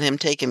worry about him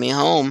taking me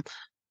home.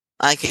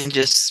 I can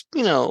just,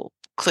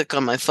 click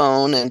on my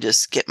phone and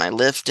just get my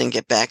Lyft and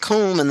get back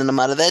home, and then I'm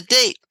out of that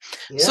date.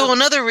 So Yep.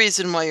 another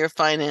reason why your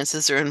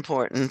finances are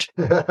important.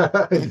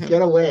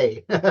 Get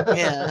away.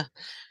 Yeah.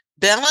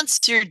 Balance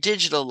your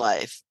digital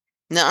life.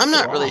 Now, I'm Oh,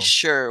 not really wow.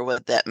 sure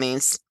what that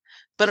means,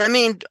 but I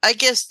mean, I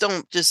guess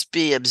don't just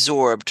be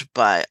absorbed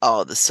by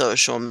all the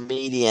social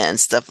media and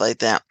stuff like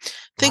that.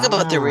 Think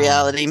about the Ah,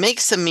 reality,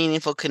 make some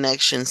meaningful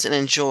connections, and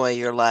enjoy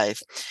your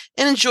life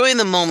and enjoy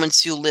the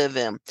moments you live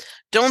in.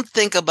 Don't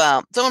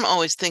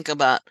always think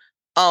about,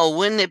 oh,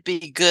 wouldn't it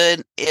be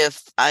good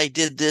if I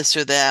did this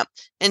or that?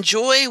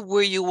 Enjoy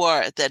where you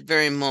are at that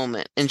very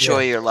moment. Enjoy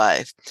yes, your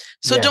life.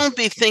 So don't yes,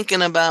 be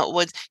thinking about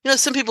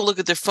some people look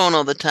at their phone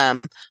all the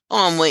time.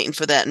 Oh, I'm waiting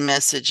for that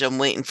message. I'm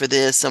waiting for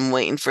this. I'm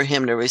waiting for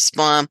him to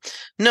respond.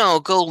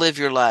 No, go live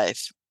your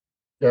life.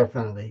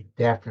 definitely,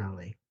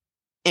 definitely.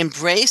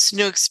 Embrace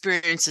new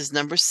experiences.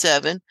 Number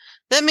seven.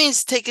 That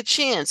means take a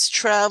chance,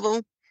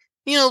 travel,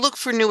 look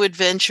for new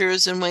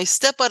adventures and ways,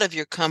 step out of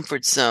your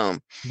comfort zone.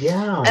 And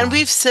Yeah,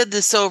 we've said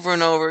this over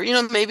and over,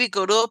 maybe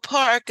go to a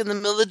park in the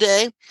middle of the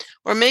day,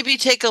 or maybe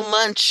take a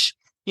lunch,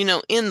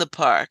 in the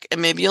park,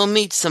 and maybe you'll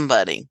meet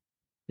somebody.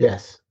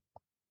 yes,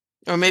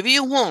 Or maybe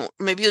you won't.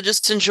 Maybe you'll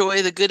just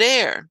enjoy the good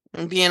air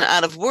and being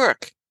out of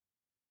work.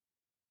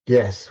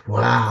 yes.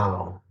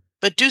 Wow.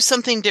 But do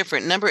something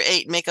different. Number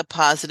eight, make a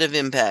positive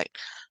impact.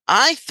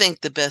 I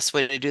think the best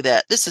way to do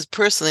that, this is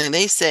personally,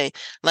 they say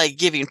like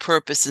giving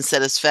purpose and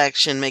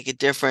satisfaction, make a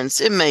difference.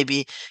 It may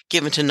be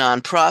given to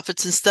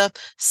nonprofits and stuff.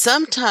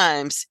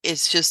 Sometimes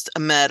it's just a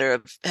matter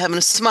of having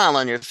a smile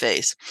on your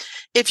face.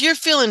 If you're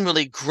feeling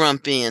really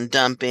grumpy and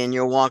dumpy and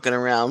you're walking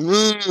around,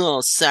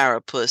 oh,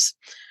 sourpuss,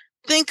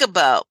 think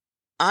about,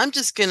 I'm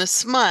just going to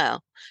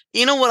smile.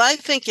 You know what I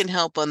think can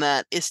help on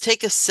that is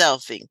take a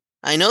selfie.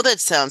 I know that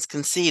sounds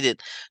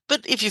conceited,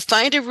 but if you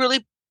find a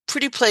really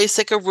pretty place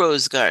like a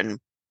rose garden,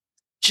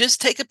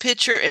 just take a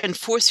picture and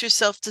force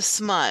yourself to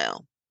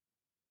smile.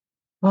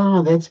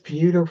 Oh, that's And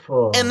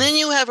beautiful. then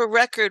you have a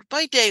record.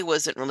 My day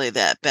wasn't really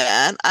that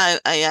bad. I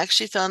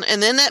actually found,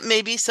 and then that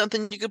may be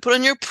something you could put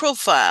on your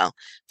profile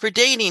for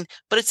dating,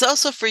 but it's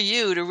also for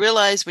you to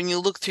realize when you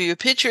look through your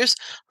pictures,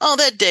 oh,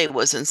 that day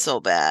wasn't so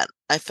bad.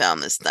 I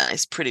found this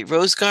nice, pretty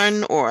rose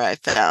garden, or I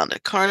found a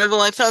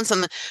carnival. I found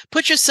something.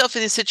 Put yourself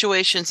in these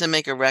situations and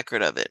make a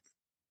record of it.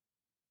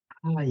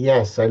 Ah,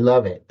 yes, I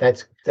love it.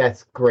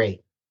 That's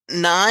great.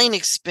 Nine,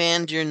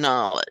 expand your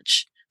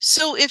knowledge.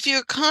 So if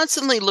you're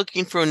constantly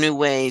looking for new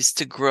ways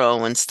to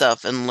grow and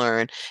stuff and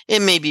learn,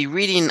 it may be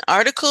reading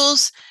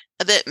articles,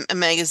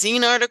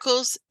 magazine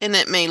articles, and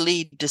it may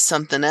lead to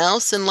something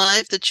else in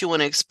life that you want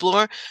to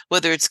explore,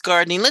 whether it's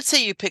gardening. Let's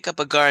say you pick up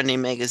a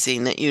gardening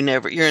magazine that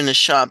you're in the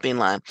shopping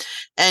line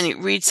and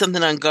you read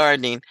something on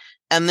gardening,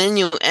 and then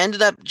you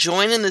ended up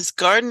joining this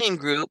gardening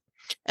group,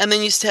 and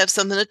then you have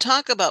something to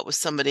talk about with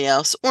somebody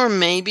else, or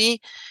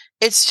maybe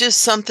It's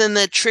just something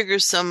that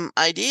triggers some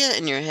idea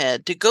in your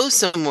head to go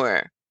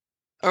somewhere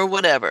or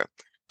whatever.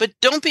 But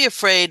don't be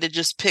afraid to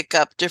just pick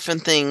up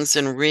different things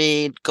and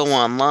read, go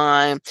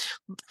online,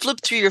 flip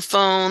through your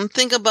phone,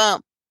 think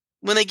about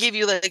when they give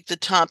you like the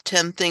top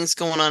 10 things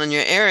going on in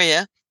your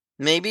area,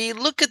 maybe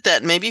look at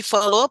that, maybe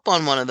follow up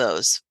on one of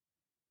those.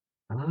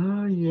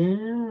 Oh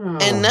And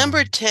yeah.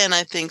 number 10,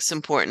 I think is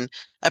important.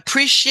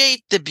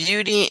 Appreciate the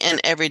beauty in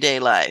everyday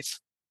life.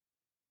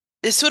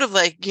 It's sort of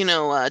like,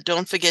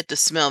 don't forget to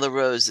smell the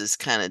roses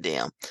kind of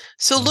deal.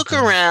 So look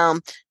Okay.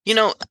 around.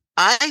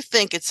 I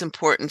think it's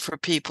important for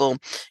people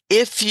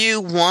if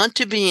you want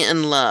to be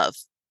in love,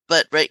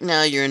 but right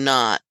now you're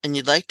not, and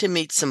you'd like to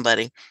meet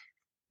somebody,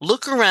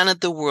 look around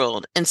at the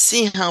world and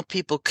see how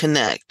people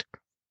connect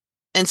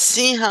and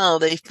see how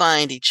they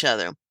find each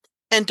other.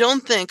 And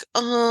don't think,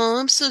 oh,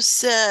 I'm so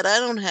sad. I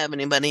don't have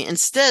anybody.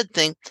 Instead,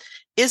 think,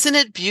 isn't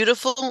it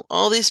beautiful?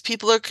 All these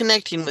people are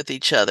connecting with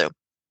each other.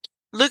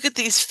 Look at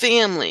these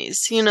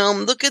families,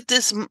 look at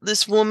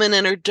this woman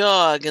and her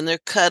dog and they're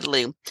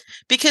cuddling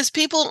because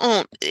people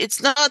don't,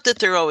 it's not that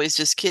they're always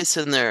just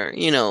kissing their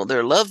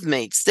love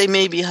mates. They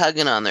may be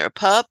hugging on their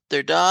pup,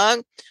 their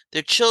dog,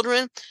 their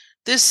children.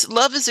 This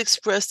love is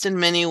expressed in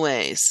many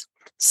ways.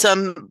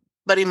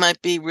 Somebody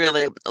might be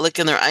really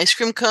licking their ice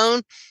cream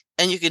cone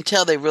and you can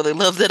tell they really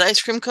love that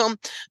ice cream cone,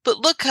 but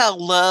look how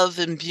love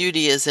and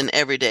beauty is in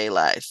everyday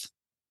life.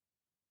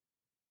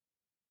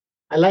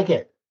 I like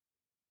it.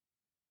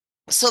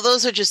 So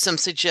those are just some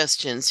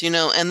suggestions, and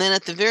then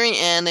at the very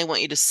end, they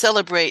want you to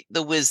celebrate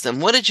the wisdom.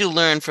 What did you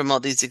learn from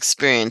all these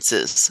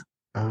experiences?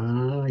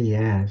 Oh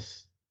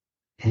yes.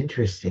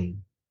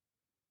 Interesting.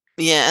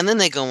 Yeah, and then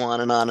they go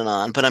on and on and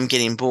on, but I'm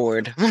getting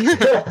bored.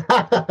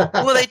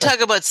 Well, they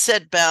talk about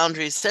set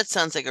boundaries. That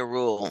sounds like a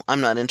rule.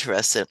 I'm not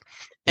interested.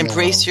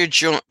 Embrace No.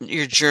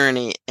 your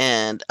journey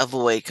and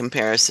avoid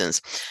comparisons.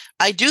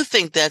 I do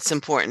think that's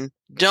important.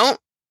 Don't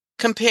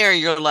compare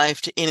your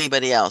life to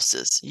anybody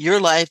else's. Your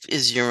life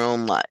is your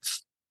own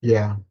life.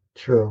 Yeah.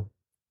 True.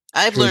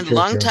 I've True. learned a True.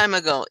 long True. time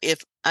ago,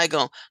 if I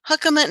go, how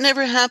come that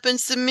never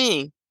happens to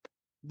me?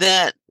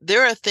 That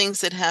there are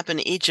things that happen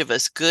to each of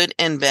us, good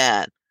and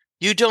bad.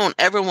 You don't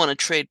ever want to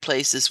trade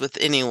places with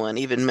anyone,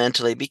 even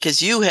mentally,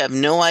 because you have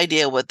no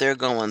idea what they're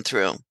going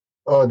through.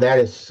 Oh, that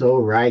is so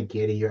right,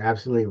 Giddy. You're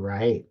absolutely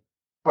right.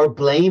 Or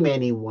blame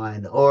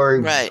anyone,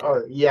 Right.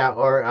 or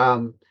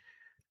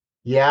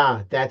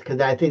yeah, that's because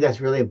I think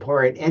that's really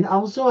important. And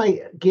also,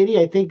 Giddy,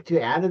 I think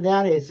to add to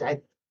that is,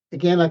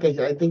 again, like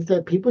I think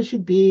that people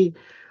should be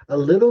a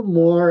little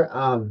more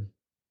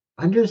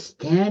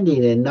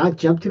understanding and not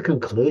jump to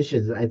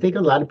conclusions. I think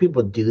a lot of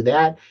people do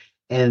that,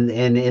 and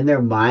in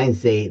their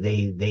minds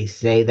they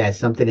say that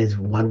something is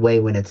one way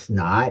when it's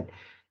not.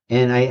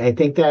 And I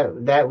think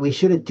that we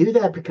shouldn't do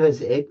that because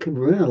it could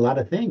ruin a lot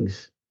of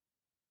things,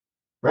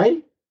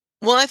 right?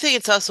 Well, I think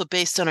it's also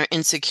based on our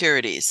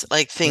insecurities,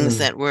 like things Mm,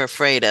 that we're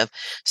afraid of.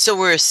 So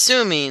we're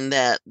assuming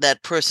that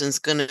that person's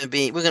going to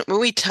be, when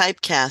we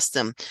typecast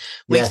them,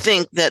 we yes.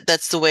 think that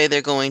that's the way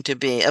they're going to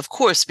be. Of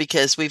course,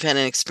 because we've had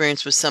an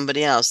experience with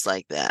somebody else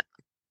like that.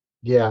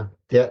 Yeah.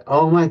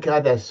 Oh my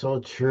God, that's so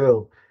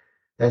true.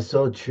 That's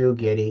so true,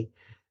 Giddy.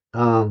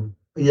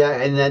 Yeah,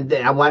 and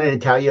then I wanted to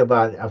tell you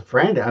about a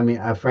friend. I mean,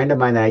 a friend of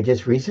mine that I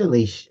just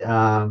recently,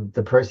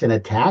 the person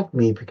attacked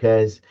me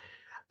because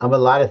of a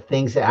lot of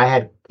things that I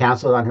had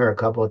canceled on her a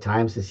couple of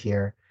times this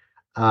year.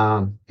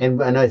 And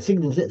a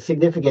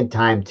significant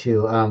time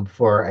too,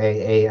 for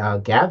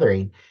a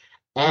gathering.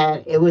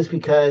 And it was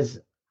because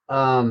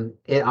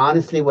it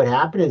honestly what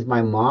happened is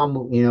my mom,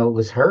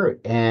 was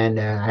hurt and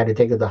I had to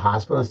take her to the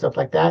hospital and stuff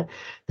like that.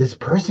 This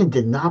person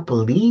did not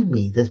believe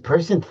me. This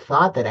person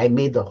thought that I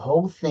made the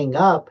whole thing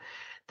up.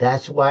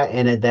 That's why,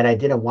 and that I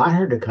didn't want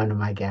her to come to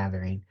my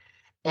gathering.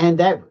 And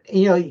that,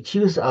 she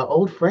was an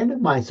old friend of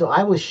mine. So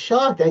I was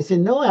shocked. I said,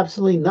 no,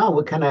 absolutely not.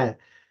 What kind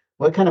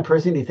of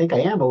person do you think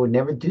I am? I would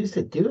never do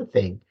a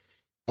thing.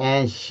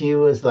 And she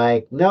was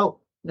like,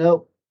 nope,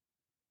 nope,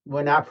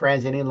 we're not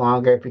friends any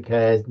longer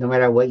because no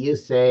matter what you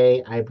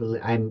say,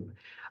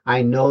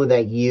 I know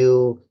that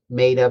you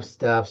made up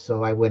stuff,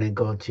 so I wouldn't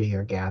go to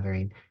your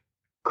gathering.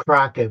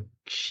 Crock of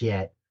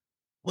shit.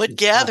 What Uh,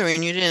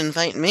 gathering? You didn't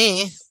invite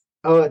me.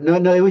 oh no,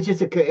 no, it was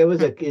just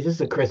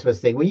a Christmas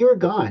thing. When you were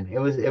gone, it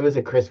was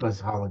a Christmas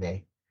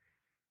holiday.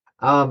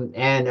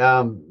 And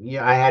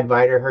I had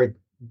invited her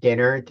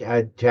dinner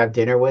to have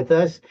dinner with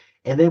us,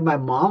 and then my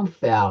mom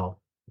fell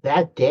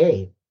that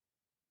day,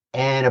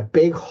 and a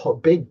big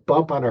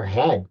bump on her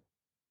head.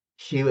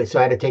 So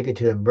I had to take her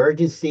to the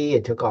emergency.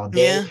 It took all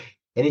day. Yeah.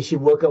 And then she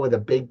woke up with a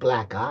big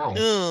black eye.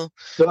 Ooh.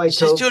 So I She's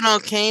told doing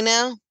okay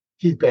now?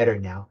 she's better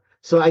now.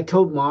 So I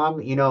told mom,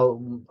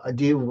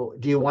 do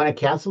you want to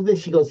cancel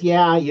this? She goes,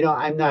 yeah,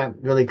 I'm not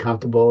really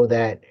comfortable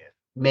that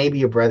maybe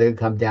your brother would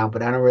come down,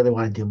 but I don't really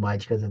want to do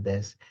much because of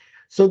this.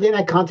 So then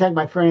I contacted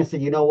my friend and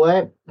said, you know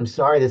what? I'm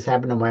sorry this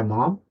happened to my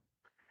mom.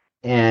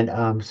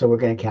 And so we're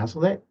gonna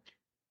cancel it.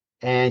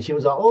 And she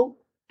was all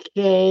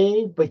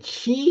okay, but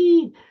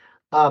she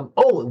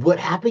Oh, what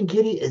happened,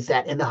 Kitty, is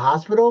that in the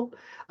hospital,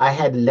 I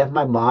had left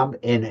my mom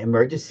in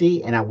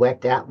emergency, and I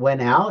went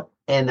out,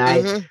 and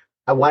Mm-hmm.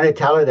 I wanted to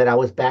tell her that I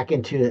was back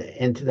into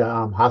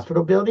the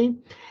hospital building,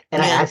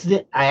 and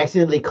Yeah. I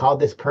accidentally called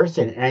this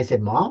person, and I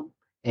said, "Mom,"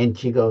 and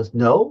she goes,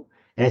 "No,"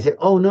 and I said,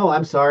 "Oh no,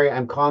 I'm sorry,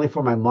 I'm calling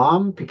for my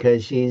mom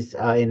because she's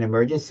in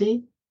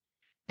emergency,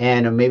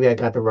 and maybe I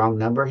got the wrong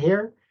number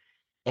here,"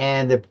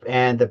 and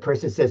the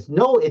person says,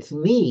 "No, it's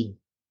me."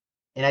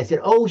 And I said,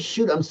 "Oh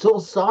shoot, I'm so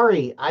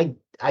sorry. I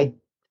I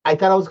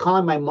thought I was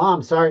calling my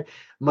mom. Sorry,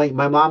 my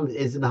mom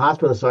is in the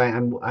hospital, so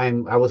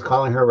I was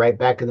calling her right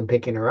back because I'm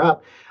picking her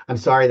up. I'm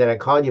sorry that I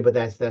called you, but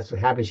that's what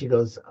happened." She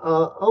goes,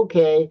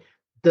 okay."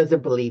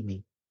 Doesn't believe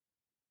me.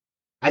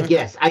 I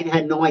guess I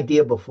had no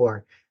idea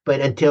before,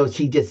 but until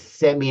she just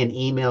sent me an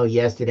email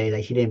yesterday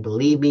that she didn't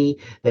believe me,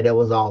 that it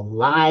was all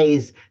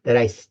lies, that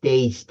I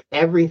staged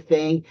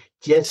everything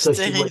just so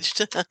she would,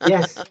 Staged.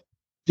 yes,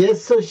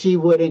 just so she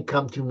wouldn't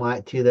come to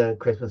the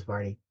Christmas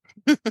party.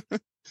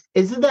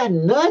 Isn't that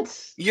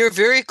nuts? You're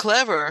very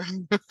clever.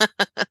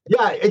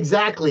 Yeah,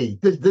 exactly.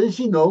 Doesn't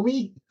she know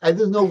me?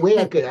 There's no way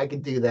I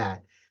could do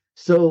that.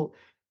 So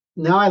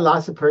now I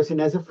lost a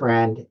person as a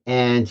friend,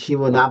 and she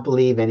will not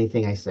believe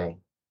anything I say.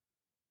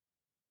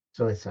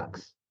 So it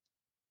sucks.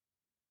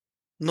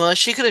 Well,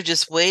 she could have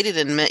just waited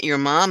and met your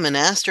mom and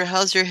asked her,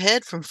 "How's your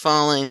head from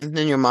falling?"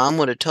 Then your mom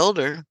would have told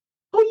her.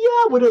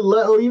 Oh yeah, would have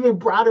or even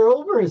brought her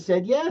over and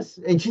said yes.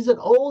 And she's an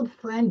old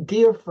friend,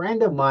 dear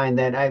friend of mine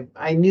that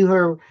I knew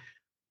her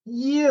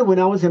when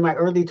I was in my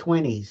early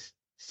 20s.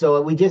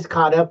 So we just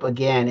caught up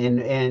again,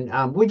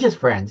 and we're just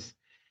friends.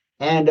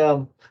 And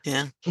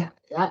Yeah. yeah,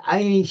 she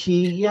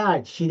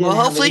Well, didn't have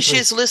hopefully any.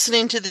 she's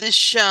listening to this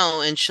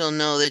show and she'll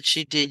know that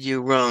she did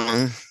you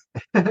wrong.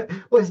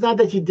 Well, it's not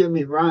that she did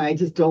me wrong. I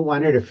just don't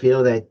want her to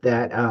feel that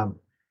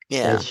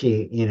Yeah.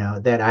 she,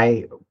 that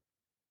I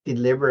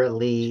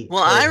deliberately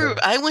Well, hurt I her.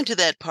 I went to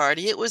that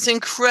party. It was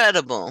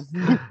incredible.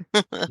 Just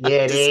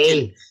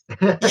kidding.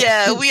 Yeti.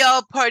 Yeah, we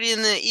all partied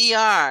in the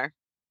ER.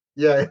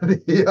 Yeah,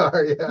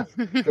 yeah.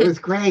 It was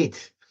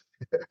great.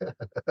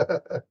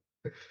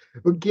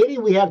 Well, Giddy,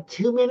 we have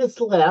 2 minutes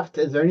left.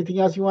 Is there anything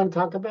else you want to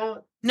talk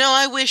about? No,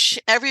 I wish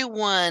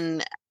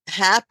everyone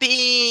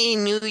happy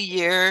new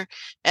year,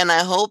 and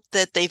I hope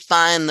that they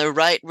find the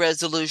right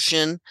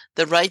resolution,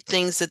 the right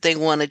things that they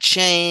want to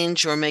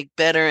change or make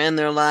better in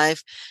their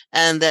life,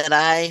 and that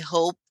I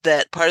hope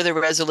that part of the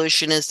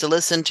resolution is to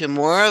listen to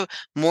more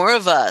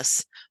of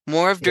us,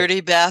 more of Yeah.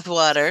 Dirty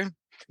Bathwater.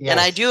 And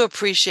I Yes. do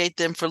appreciate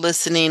them for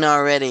listening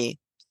already,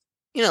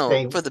 for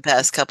Same. the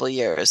past couple of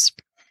years.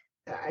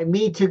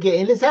 Me too.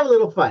 And let's have a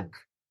little fun.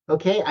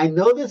 Okay. I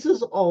know this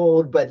is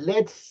old, but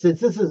since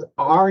this is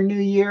our New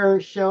Year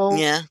show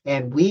Yeah.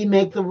 and we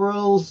make the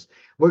rules,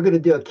 we're going to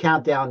do a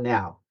countdown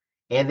now.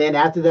 And then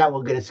after that,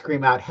 we're going to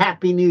scream out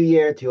Happy New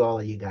Year to all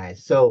of you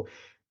guys. So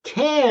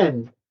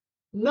 10,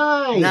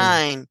 9,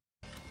 9,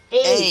 8,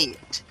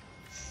 8,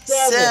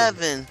 7,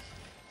 7,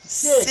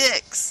 6,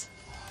 6,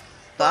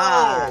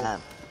 5,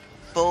 5,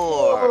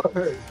 4, 4,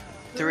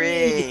 3,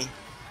 3,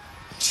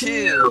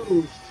 2,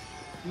 2,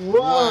 1.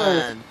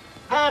 1.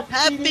 Happy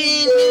Happy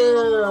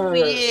New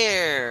New Year!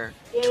 Year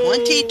Yay!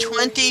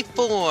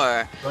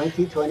 2024.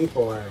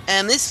 2024.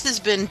 And this has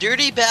been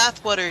Dirty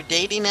Bathwater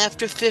Dating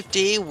After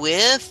 50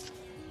 with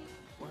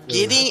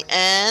Giddy Lux.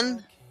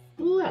 and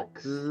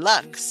Lux.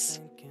 Lux.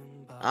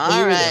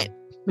 All right.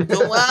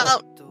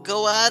 Toledo.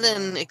 Go out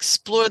and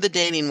explore the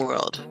dating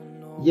world.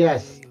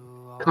 Yes.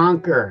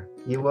 Conquer.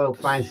 You will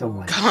find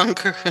someone.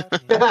 Conquer.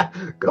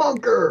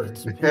 Conquer.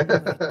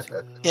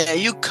 Yeah,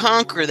 you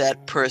conquer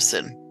that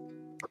person.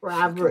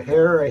 Grab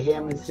her or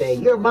him and say,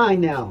 "You're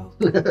mine now."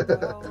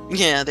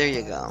 Yeah, there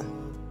you go.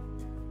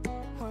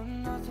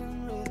 When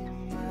nothing really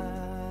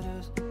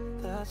matters,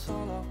 that's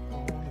all I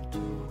wanna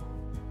do.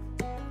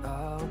 I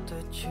hope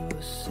that you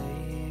are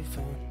safe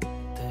and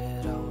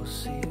that I will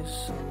see you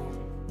soon.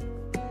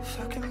 If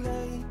I can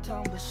lay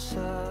down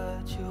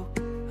beside you,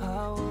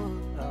 I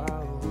would, I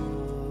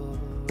would.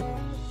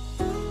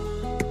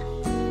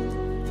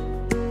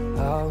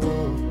 I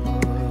would.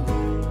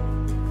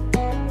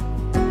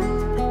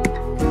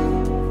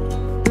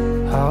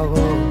 I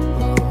would.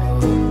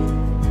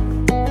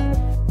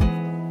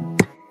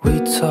 We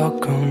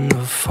talk on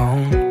the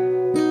phone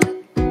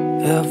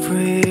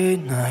every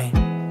night.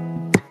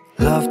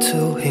 Love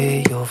to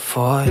hear your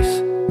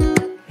voice.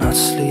 Not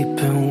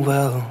sleeping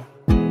well.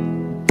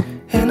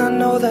 And I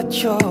know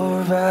that you're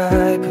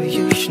right, but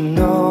you should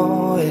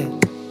know it.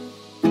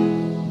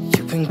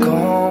 You've been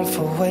gone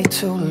for way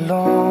too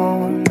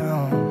long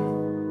now.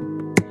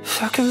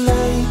 If I could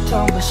lay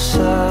down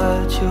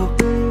beside you,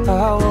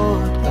 I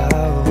would, I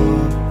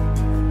would.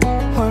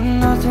 When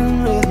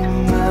nothing really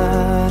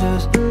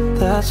matters,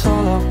 that's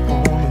all I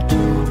wanna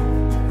do.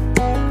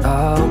 I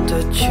hope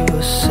that you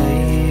are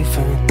safe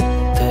and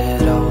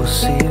that I will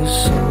see you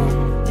soon.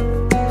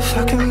 If I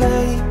can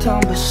lay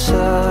down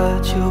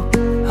beside you,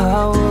 I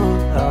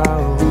would, I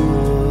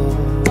would.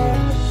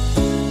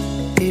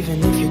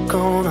 Even if you're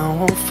gone, I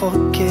won't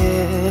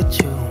forget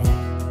you.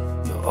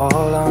 You're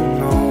all I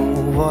know,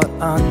 what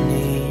I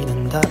need,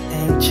 and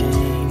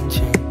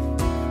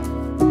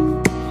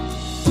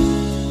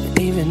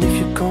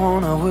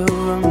gone, I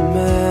will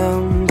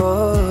remember.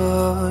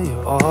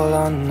 You're all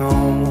I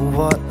know,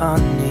 what I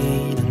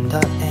need, and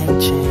that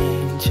ain't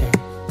changing.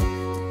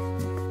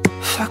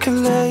 If I could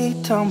lay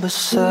down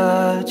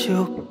beside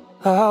you,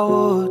 I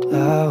would,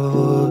 I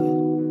would.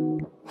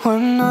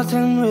 When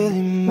nothing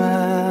really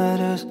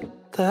matters,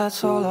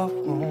 that's all I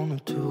wanna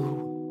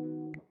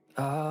do.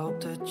 I hope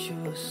that you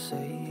are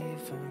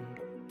safe and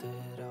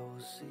that I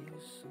will see you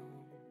soon.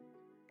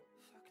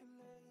 If I could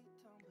lay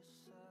down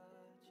beside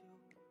you, I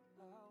would,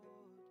 I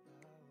would.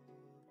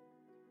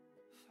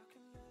 If I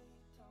could lay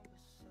down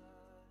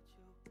beside